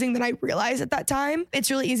people pleasing than I realized at that time.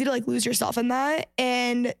 It's really easy to like lose yourself in that,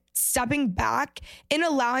 and stepping back and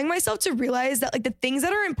allowing myself to realize that like the things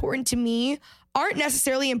that are important to me aren't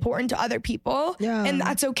necessarily important to other people. Yeah. And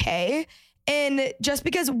that's okay. And just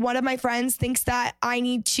because one of my friends thinks that I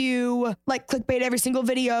need to like clickbait every single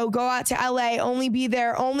video, go out to LA, only be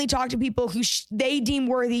there, only talk to people who they deem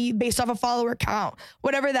worthy based off a follower count,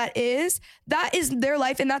 whatever that is their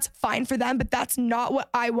life and that's fine for them, but that's not what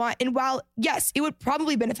I want. And while, yes, it would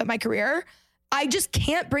probably benefit my career, I just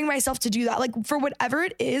can't bring myself to do that. Like for whatever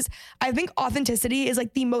it is, I think authenticity is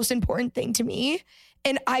like the most important thing to me.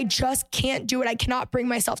 And I just can't do it. I cannot bring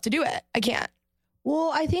myself to do it. I can't.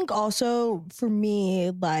 Well, I think also for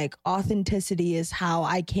me, like authenticity is how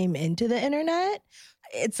I came into the internet.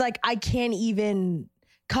 It's like I can't even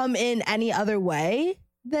come in any other way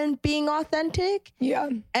than being authentic. Yeah.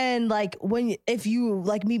 And like if you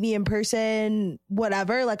like meet me in person,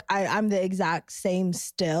 whatever, like I'm the exact same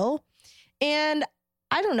still. And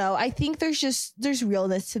I don't know, I think there's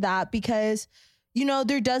realness to that because, you know,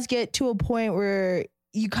 there does get to a point where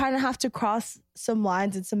you kind of have to cross some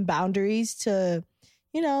lines and some boundaries to,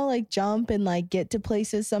 you know, like jump and like get to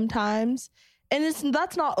places sometimes. And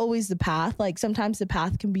that's not always the path. Like sometimes the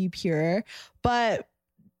path can be pure, but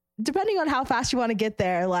depending on how fast you want to get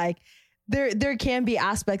there, like there can be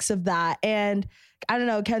aspects of that. And I don't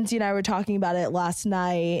know, Kenzie and I were talking about it last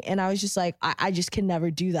night and I was just like, I just can never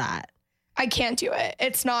do that. I can't do it.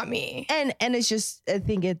 It's not me. And it's just, I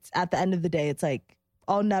think it's at the end of the day, it's like,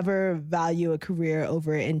 I'll never value a career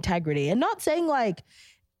over integrity. And not saying like,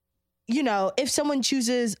 you know, if someone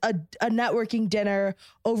chooses a networking dinner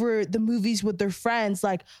over the movies with their friends,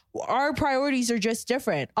 like our priorities are just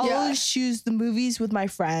different. I'll always choose the movies with my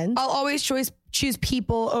friends. I'll always choose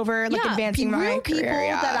people over like advancing my real career.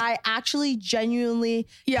 People that I actually genuinely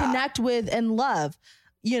connect with and love.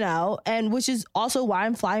 You know, and which is also why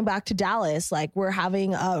I'm flying back to Dallas. Like we're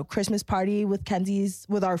having a Christmas party with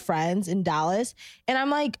with our friends in Dallas. And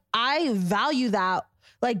I'm like, I value that.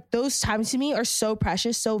 Like those times to me are so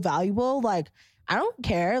precious, so valuable. Like, I don't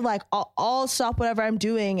care. Like I'll stop whatever I'm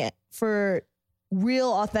doing for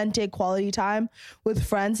real, authentic quality time with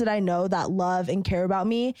friends that I know that love and care about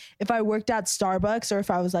me. If I worked at Starbucks or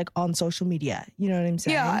if I was like on social media, you know what I'm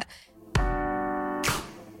saying? Yeah.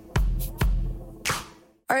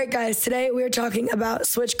 All right, guys, today we are talking about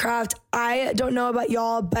Switchcraft. I don't know about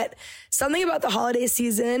y'all, but something about the holiday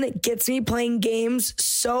season gets me playing games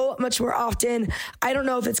so much more often. I don't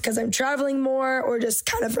know if it's because I'm traveling more or just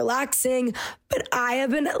kind of relaxing, but I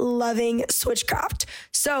have been loving Switchcraft.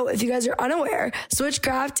 So if you guys are unaware,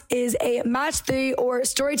 Switchcraft is a match 3 or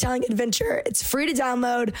storytelling adventure. It's free to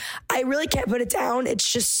download. I really can't put it down. It's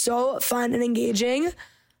just so fun and engaging.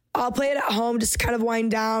 I'll play it at home just to kind of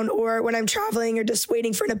wind down or when I'm traveling or just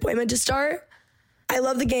waiting for an appointment to start. I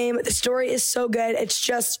love the game. The story is so good. It's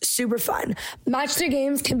just super fun. Match 3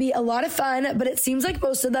 games can be a lot of fun, but it seems like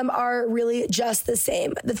most of them are really just the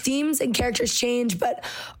same. The themes and characters change, but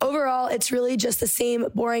overall, it's really just the same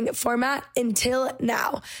boring format until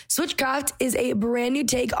now. Switchcraft is a brand new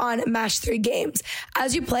take on Match 3 games.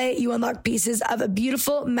 As you play, you unlock pieces of a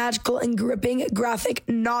beautiful, magical, and gripping graphic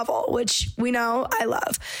novel, which we know I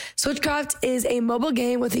love. Switchcraft is a mobile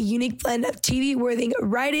game with a unique blend of TV-worthy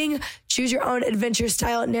writing, choose your own adventure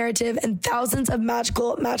style narrative, and thousands of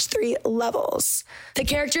magical Match 3 levels. The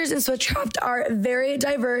characters in Switchcraft are very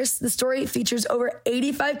diverse. The story features over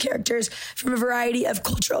 85 characters from a variety of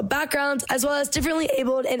cultural backgrounds, as well as differently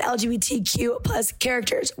abled and LGBTQ plus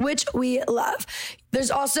characters, which we love. There's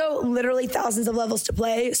also literally thousands of levels to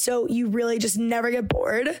play, so you really just never get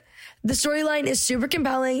bored. The storyline is super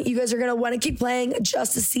compelling. You guys are going to want to keep playing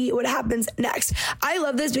just to see what happens next. I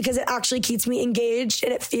love this because it actually keeps me engaged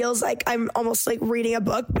and it feels like I'm almost like reading a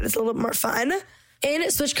book, but it's a little bit more fun. In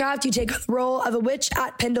Switchcraft, you take on the role of a witch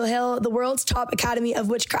at Pendle Hill, the world's top academy of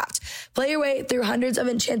witchcraft. Play your way through hundreds of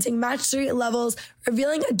enchanting match 3 levels,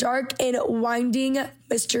 revealing a dark and winding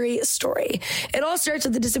mystery story. It all starts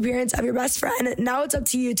with the disappearance of your best friend. Now it's up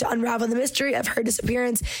to you to unravel the mystery of her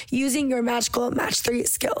disappearance using your magical match 3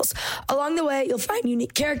 skills. Along the way, you'll find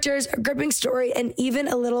unique characters, a gripping story, and even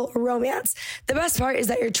a little romance. The best part is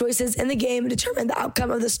that your choices in the game determine the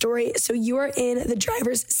outcome of the story, so you are in the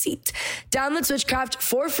driver's seat. Download Switchcraft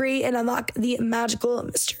for free and unlock the magical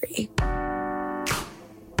mystery.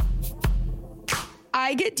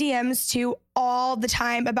 I get DMs too all the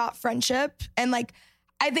time about friendship. And like,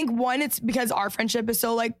 I think one, it's because our friendship is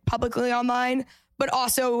so like publicly online, but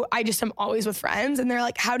also I just am always with friends and they're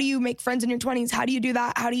like, how do you make friends in your 20s? How do you do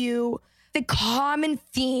that? The common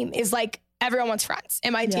theme is like, everyone wants friends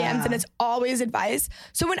in my DMs and it's always advice.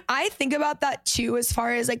 So when I think about that too, as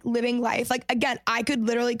far as like living life, like again, I could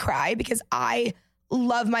literally cry because I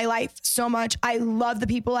love my life so much. I love the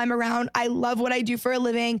people I'm around. I love what I do for a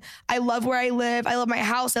living. I love where I live. I love my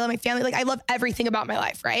house. I love my family. Like I love everything about my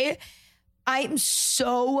life, right? I'm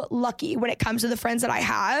so lucky when it comes to the friends that I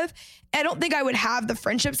have. I don't think I would have the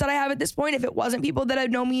friendships that I have at this point if it wasn't people that have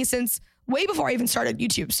known me since way before I even started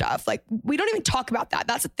YouTube stuff. Like we don't even talk about that.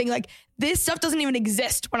 That's the thing. Like this stuff doesn't even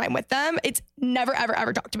exist when I'm with them. It's never, ever,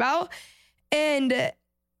 ever talked about. And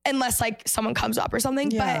unless like someone comes up or something,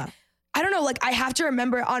 but I don't know, like I have to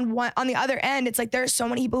remember on the other end, it's like there are so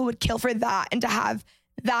many people who would kill for that and to have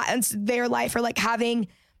that in their life or like having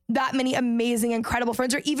that many amazing, incredible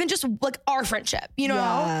friends or even just like our friendship, you know?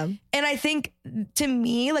 Yeah. And I think to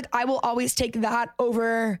me, like I will always take that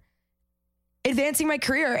over advancing my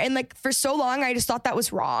career. And like for so long, I just thought that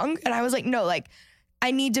was wrong. And I was like, no, like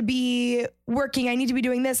I need to be working. I need to be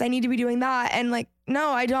doing this. I need to be doing that. And like, no,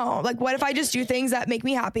 I don't. Like, what if I just do things that make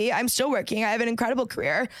me happy? I'm still working. I have an incredible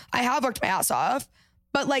career. I have worked my ass off.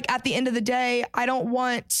 But like at the end of the day, I don't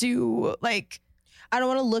want to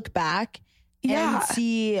look back and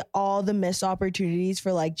see all the missed opportunities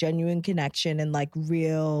for like genuine connection and like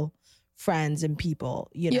real friends and people,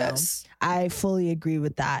 you know? Yes. I fully agree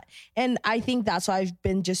with that. And I think that's why I've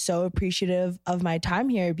been just so appreciative of my time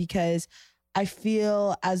here because I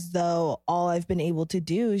feel as though all I've been able to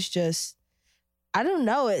do is just, I don't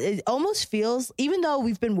know, it almost feels, even though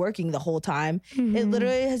we've been working the whole time, it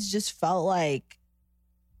literally has just felt like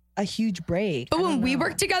a huge break. But when we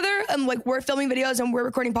work together and like we're filming videos and we're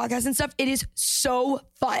recording podcasts and stuff, it is so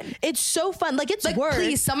fun. It's so fun. Like it's like, work.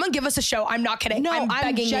 Please, someone give us a show. I'm not kidding. No,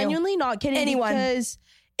 I'm genuinely not kidding. Anyone. Because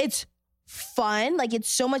it's fun. Like it's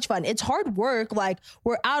so much fun. It's hard work. Like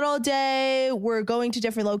we're out all day. We're going to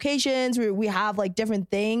different locations. We have like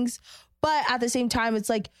different things. But at the same time, it's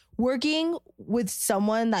like working with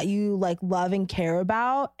someone that you like love and care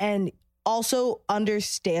about and also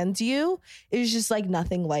understands you is just like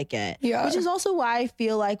nothing like it. Yeah. Which is also why I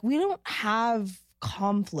feel like we don't have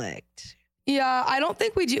conflict. Yeah, I don't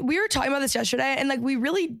think we do. We were talking about this yesterday and like we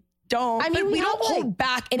really don't. I mean, we don't hold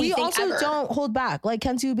back anything. We also don't hold back. Like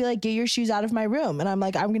Kenzie would be like, get your shoes out of my room. And I'm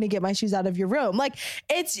like, I'm going to get my shoes out of your room. Like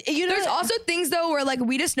it's, you know. There's also things though where like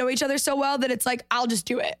we just know each other so well that it's like, I'll just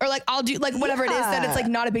do it. Or like, I'll do like whatever it is that it's like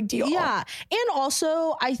not a big deal. Yeah. And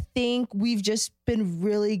also I think we've just been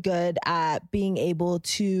really good at being able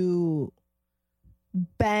to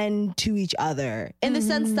bend to each other in the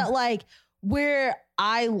sense that like where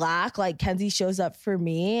I lack, like Kenzie shows up for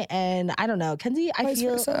me. And I don't know, Kenzie, I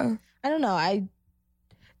feel, I don't know. I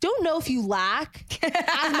don't know if you lack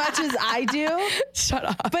as much as I do. Shut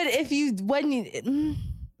up. But if you,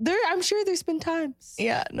 I'm sure there's been times.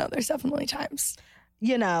 Yeah, no, there's definitely times.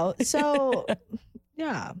 You know, so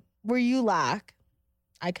yeah, where you lack,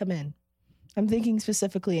 I come in. I'm thinking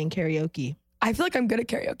specifically in karaoke. I feel like I'm good at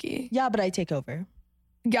karaoke. Yeah, but I take over.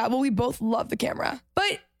 Yeah, well, we both love the camera.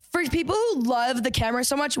 But for people who love the camera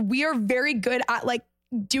so much, we are very good at like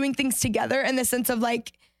doing things together in the sense of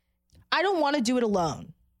like, I don't want to do it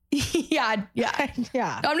alone. Yeah.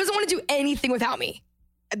 Dom doesn't want to do anything without me.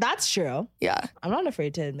 That's true. Yeah. I'm not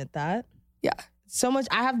afraid to admit that. Yeah. So much.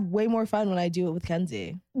 I have way more fun when I do it with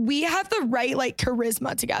Kenzie. We have the right like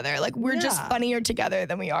charisma together. Like we're just funnier together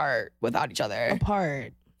than we are without each other.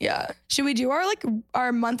 Apart. Yeah. Should we do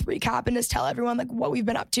our month recap and just tell everyone like what we've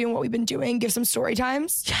been up to and what we've been doing? Give some story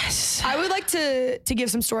times. Yes. I would like to give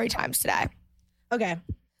some story times today. Okay.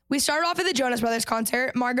 We started off at the Jonas Brothers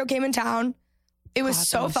concert. Margot came in town. It was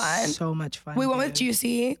so fun. So much fun. We went with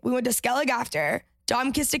Juicy. We went to Skellig after.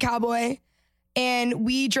 Dom kissed a cowboy, and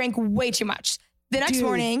we drank way too much. The next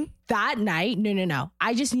morning. That night, no.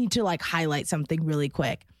 I just need to like highlight something really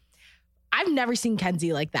quick. I've never seen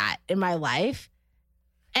Kenzie like that in my life.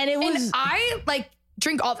 And I like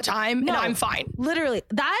drink all the time and I'm fine. Literally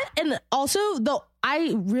that. And also though,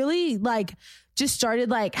 I really like just started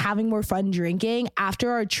like having more fun drinking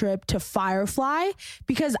after our trip to Firefly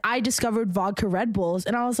because I discovered vodka Red Bulls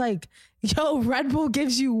and I was like, yo, Red Bull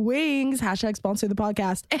gives you wings. # sponsor the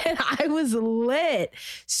podcast. And I was lit.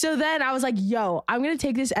 So then I was like, yo, I'm going to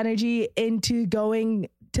take this energy into going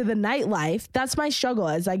to the nightlife. That's my struggle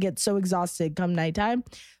as I get so exhausted come nighttime.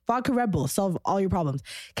 Vodka Red Bull, solve all your problems.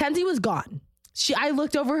 Kenzie was gone. I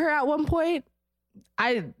looked over her at one point.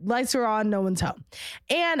 Lights were on, no one's home.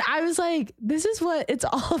 And I was like, this is what it's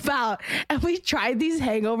all about. And we tried these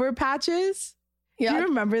hangover patches. Yeah. Do you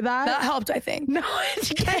remember that? That helped, I think. No, I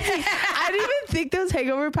didn't even think those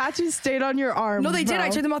hangover patches stayed on your arm. No, they did. I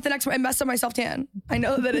took them off the next morning. I messed up my self-tan. I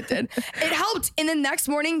know that it did. It helped. And then next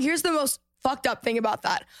morning, here's the most fucked up thing about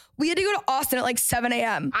that. We had to go to Austin at like 7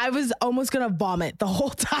 a.m. I was almost going to vomit the whole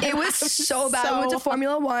time. It was so bad. We went to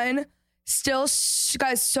Formula One. Still,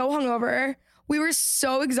 guys, so hungover. We were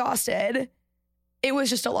so exhausted. It was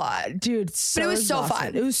just a lot. Dude, but it was exhausted. So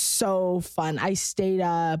fun. It was so fun. I stayed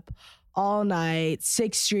up all night.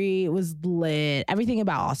 6th Street was lit. Everything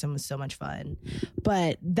about Austin was so much fun.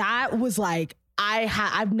 But that was like,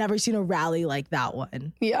 I've never seen a rally like that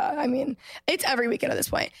one. Yeah, I mean, it's every weekend at this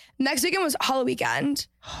point. Next weekend was Halloween weekend,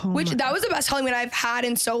 that was the best Halloween I've had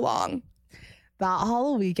in so long. That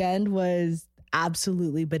Halloween weekend was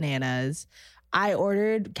absolutely bananas.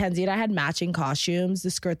 Kenzie and I had matching costumes. The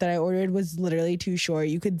skirt that I ordered was literally too short.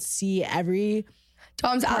 You could see every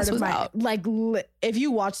Tom's ass was out. Like, if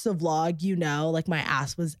you watch the vlog, you know, like my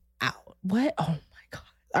ass was out. What? Oh my God.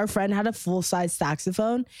 Our friend had a full-size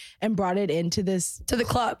saxophone and brought it into the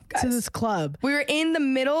club, guys. To this club. We were in the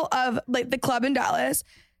middle of like the club in Dallas,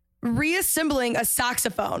 reassembling a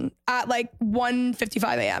saxophone at like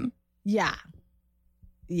 1:55 a.m. Yeah.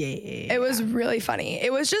 It was really funny.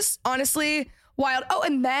 It was just honestly wild. Oh,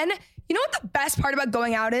 and then you know what the best part about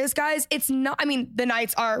going out is, guys? It's not, I mean, the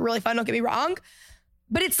nights are really fun, don't get me wrong,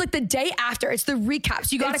 but it's like the day after. It's the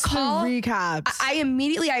recaps. You got to call. The recaps. I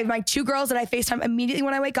have my 2 girls that I FaceTime immediately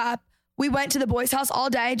when I wake up. We went to the boys' house all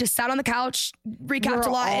day, just sat on the couch, recapped a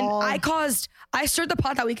lot. And I stirred the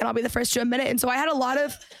pot that weekend. I'll be the first to admit it. And so I had a lot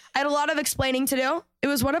of explaining to do. It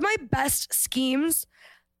was one of my best schemes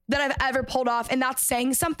that I've ever pulled off. And that's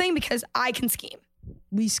saying something because I can scheme.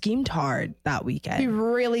 We schemed hard that weekend. We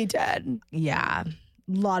really did. Yeah. A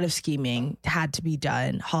lot of scheming had to be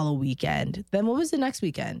done. Halloween weekend. Then what was the next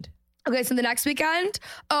weekend? Okay, so the next weekend,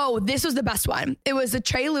 this was the best one. It was the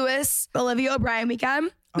Trey Lewis, Olivia O'Brien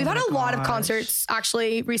weekend. We've had a lot of concerts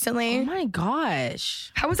actually recently. Oh my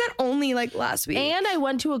gosh. How was that only like last week? And I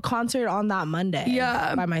went to a concert on that Monday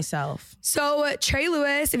by myself. So Trey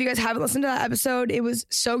Lewis, if you guys haven't listened to that episode, it was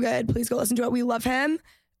so good. Please go listen to it. We love him.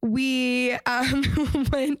 We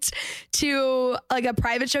went to like a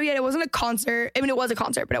private show yet. It wasn't a concert. I mean, it was a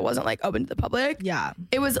concert, but it wasn't like open to the public. Yeah.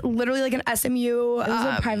 It was literally like an SMU. It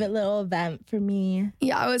was a private little event for me.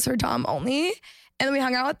 Yeah, it was for Dom only. And then we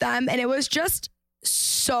hung out with them and it was just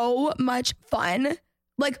so much fun.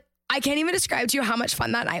 Like, I can't even describe to you how much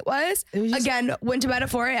fun that night was. Again, went to bed at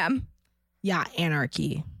 4 a.m. Yeah,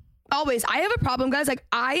 anarchy. Always. I have a problem, guys. Like,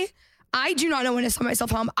 I do not know when to send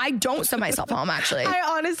myself home. I don't send myself home, actually.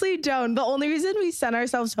 I honestly don't. The only reason we sent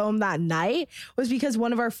ourselves home that night was because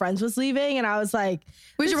one of our friends was leaving, and I was like,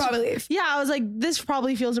 we should probably leave. Yeah, I was like, this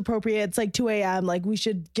probably feels appropriate. It's like 2 a.m. Like, we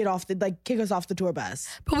should kick us off the tour bus.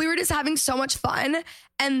 But we were just having so much fun.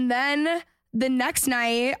 And then the next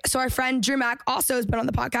night, so our friend Drew Mack also has been on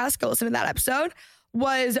the podcast. Go listen to that episode.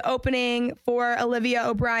 Was opening for Olivia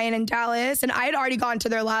O'Brien in Dallas. And I had already gone to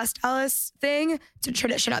their last Dallas thing. It's a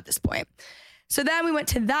tradition at this point. So then we went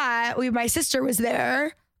to that. My sister was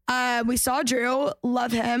there. We saw Drew.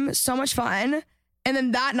 Love him. So much fun. And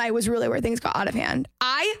then that night was really where things got out of hand.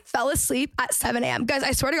 I fell asleep at 7 a.m. Guys,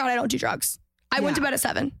 I swear to God, I don't do drugs. I went to bed at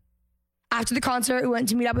 7. After the concert, we went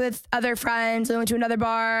to meet up with other friends. We went to another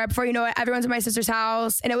bar. Before you know it, everyone's at my sister's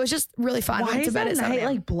house. And it was just really fun. Why is that night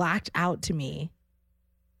like blacked out to me?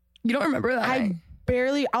 You don't remember that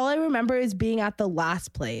night? All I remember is being at the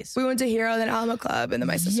last place. We went to Hero, then Alamo Club, and then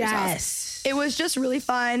my sister's house. It was just really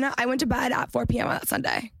fun. I went to bed at 4 p.m. on that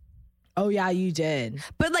Sunday. Oh, yeah, you did.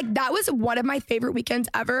 But like, that was one of my favorite weekends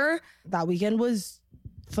ever. That weekend was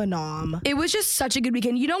phenomenal. It was just such a good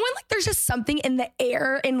weekend. You know when like there's just something in the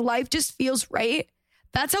air and life just feels right?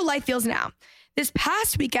 That's how life feels now. This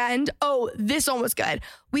past weekend, this one was good.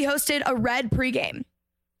 We hosted a Red pregame.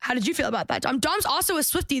 How did you feel about that, Dom? Dom's also a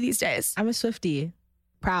Swiftie these days. I'm a Swiftie.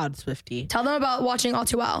 Proud Swiftie. Tell them about watching All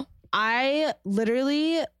Too Well. I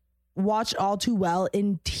literally watched All Too Well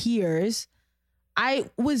in tears. I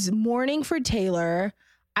was mourning for Taylor.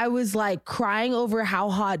 I was like crying over how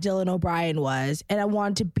hot Dylan O'Brien was. And I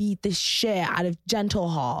wanted to beat the shit out of Gentle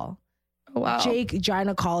Hall. Oh, wow. Jake,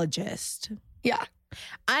 gynecologist. Yeah.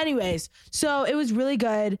 Anyways, so it was really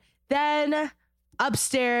good. Then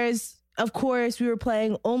upstairs, of course, we were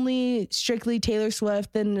playing only strictly Taylor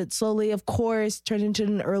Swift. Then it slowly, of course, turned into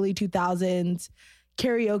an early 2000s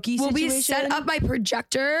karaoke situation. We set up my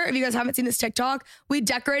projector. If you guys haven't seen this TikTok, we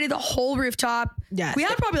decorated the whole rooftop. Yes. We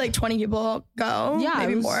had probably like 20 people go. Yeah,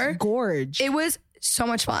 maybe it was more. Gorge. It was so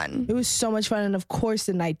much fun. It was so much fun. And of course,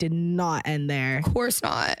 the night did not end there. Of course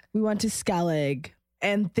not. We went to Skellig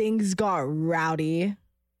and things got rowdy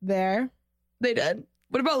there. They did.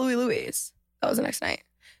 What about Louis Louis? That was the next night.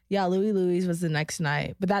 Yeah, Louis Louis was the next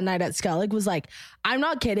night. But that night at Skellig was like, I'm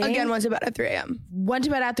not kidding. Again, went to bed at 3 a.m. Went to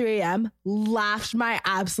bed at 3 a.m., laughed my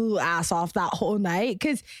absolute ass off that whole night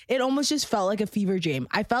because it almost just felt like a fever dream.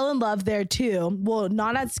 I fell in love there too. Well,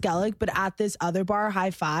 not at Skellig, but at this other bar,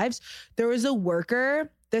 High Fives. There was a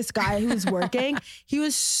worker, this guy who was working. He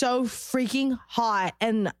was so freaking hot.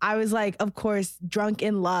 And I was like, of course, drunk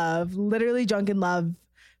in love, literally drunk in love,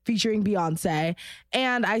 featuring Beyonce.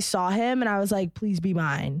 And I saw him and I was like, please be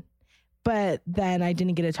mine. But then I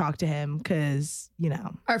didn't get to talk to him because, you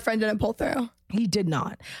know. Our friend didn't pull through. He did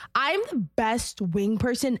not. I'm the best wing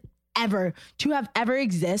person ever to have ever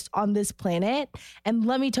exist on this planet. And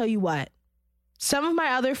let me tell you what, some of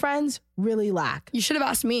my other friends really lack. You should have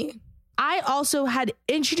asked me. I also had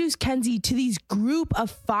introduced Kenzie to these group of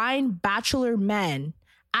fine bachelor men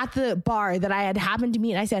at the bar that I had happened to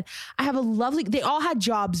meet. And I said, I have a lovely, they all had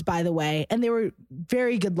jobs, by the way, and they were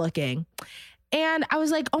very good looking. And I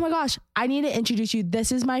was like, oh my gosh, I need to introduce you. This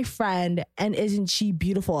is my friend. And isn't she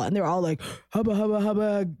beautiful? And they're all like, hubba, hubba,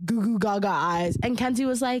 hubba, goo goo gaga eyes. And Kenzie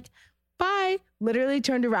was like, bye. Literally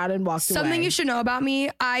turned around and walked away. Something you should know about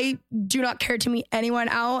me, I do not care to meet anyone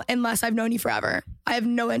out unless I've known you forever. I have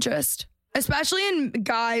no interest. Especially in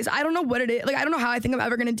guys. I don't know what it is. Like, I don't know how I think I'm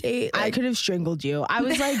ever going to date. Like, I could have strangled you. I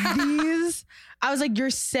was like, I was like, you're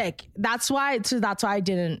sick. That's why I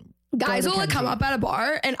didn't. Guys will like come up at a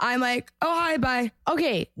bar and I'm like, oh, hi, bye.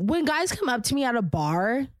 Okay. When guys come up to me at a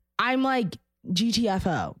bar, I'm like,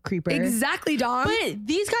 GTFO, creeper. Exactly, Dom. But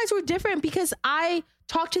these guys were different because I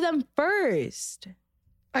talked to them first.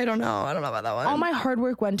 I don't know about that one. All my hard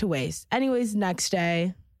work went to waste. Anyways, next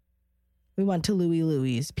day, we went to Louis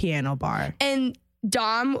Louis Piano Bar. And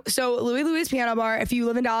Dom, so Louis Louis Piano Bar, if you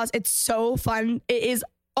live in Dallas, it's so fun. It is,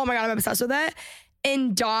 oh my God, I'm obsessed with it.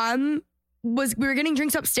 And Dom we were getting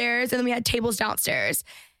drinks upstairs and then we had tables downstairs.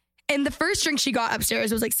 And the first drink she got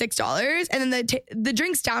upstairs was like $6. And then the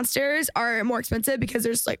drinks downstairs are more expensive because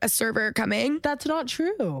there's like a server coming. That's not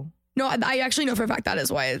true. No, I actually know for a fact that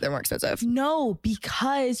is why they're more expensive. No,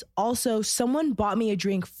 because also someone bought me a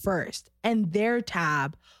drink first and their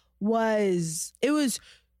tab was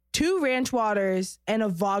 2 ranch waters and a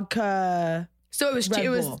vodka. So it was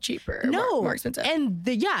cheaper. No, more expensive. And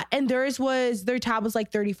their tab was like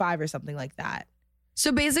 35 or something like that.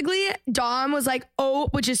 So basically, Dom was like, oh,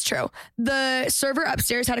 which is true. The server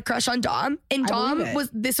upstairs had a crush on Dom. And Dom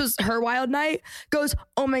this was her wild night, goes,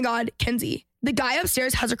 oh my God, Kenzie, the guy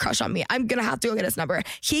upstairs has a crush on me. I'm going to have to go get his number.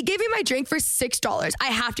 He gave me my drink for $6. I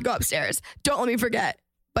have to go upstairs. Don't let me forget.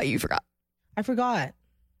 But you forgot. I forgot.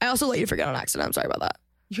 I also let you forget on accident. I'm sorry about that.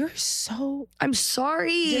 I'm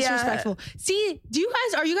sorry. Disrespectful. See,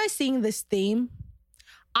 are you guys seeing this theme?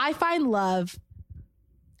 I find love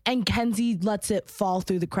and Kenzie lets it fall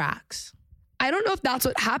through the cracks. I don't know if that's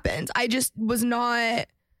what happens. I just was not,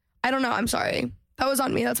 I don't know. I'm sorry. That was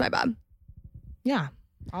on me. That's my bad. Yeah.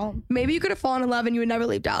 Maybe you could have fallen in love and you would never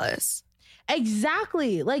leave Dallas.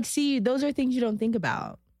 Exactly. Like, see, those are things you don't think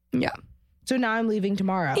about. Yeah. So now I'm leaving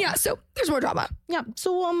tomorrow. Yeah. So there's more drama. Yeah.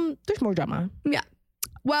 So there's more drama. Yeah.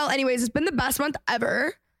 Well, anyways, it's been the best month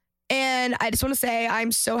ever. And I just want to say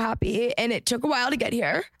I'm so happy. And it took a while to get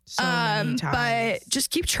here. So many times. But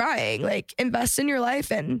just keep trying. Like, invest in your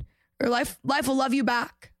life and your life will love you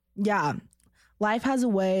back. Yeah. Life has a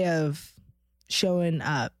way of showing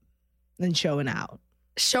up and showing out.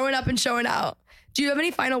 Showing up and showing out. Do you have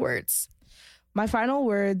any final words? My final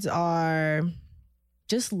words are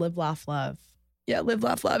just live, laugh, love. Yeah, live,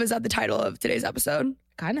 laugh, love. Is that the title of today's episode?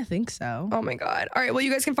 Kind of think so. Oh my God. All right. Well,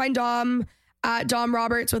 you guys can find Dom at Dom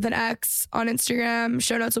Roberts with an X on Instagram.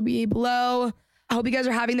 Show notes will be below. I hope you guys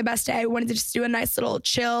are having the best day. I wanted to just do a nice little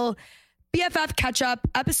chill BFF catch up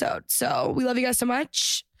episode. So we love you guys so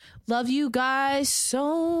much. Love you guys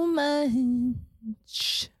so much.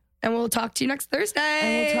 And we'll talk to you next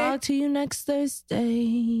Thursday.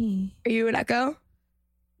 Are you an echo?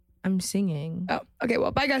 I'm singing. Oh, okay.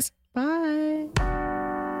 Well, bye, guys. Bye.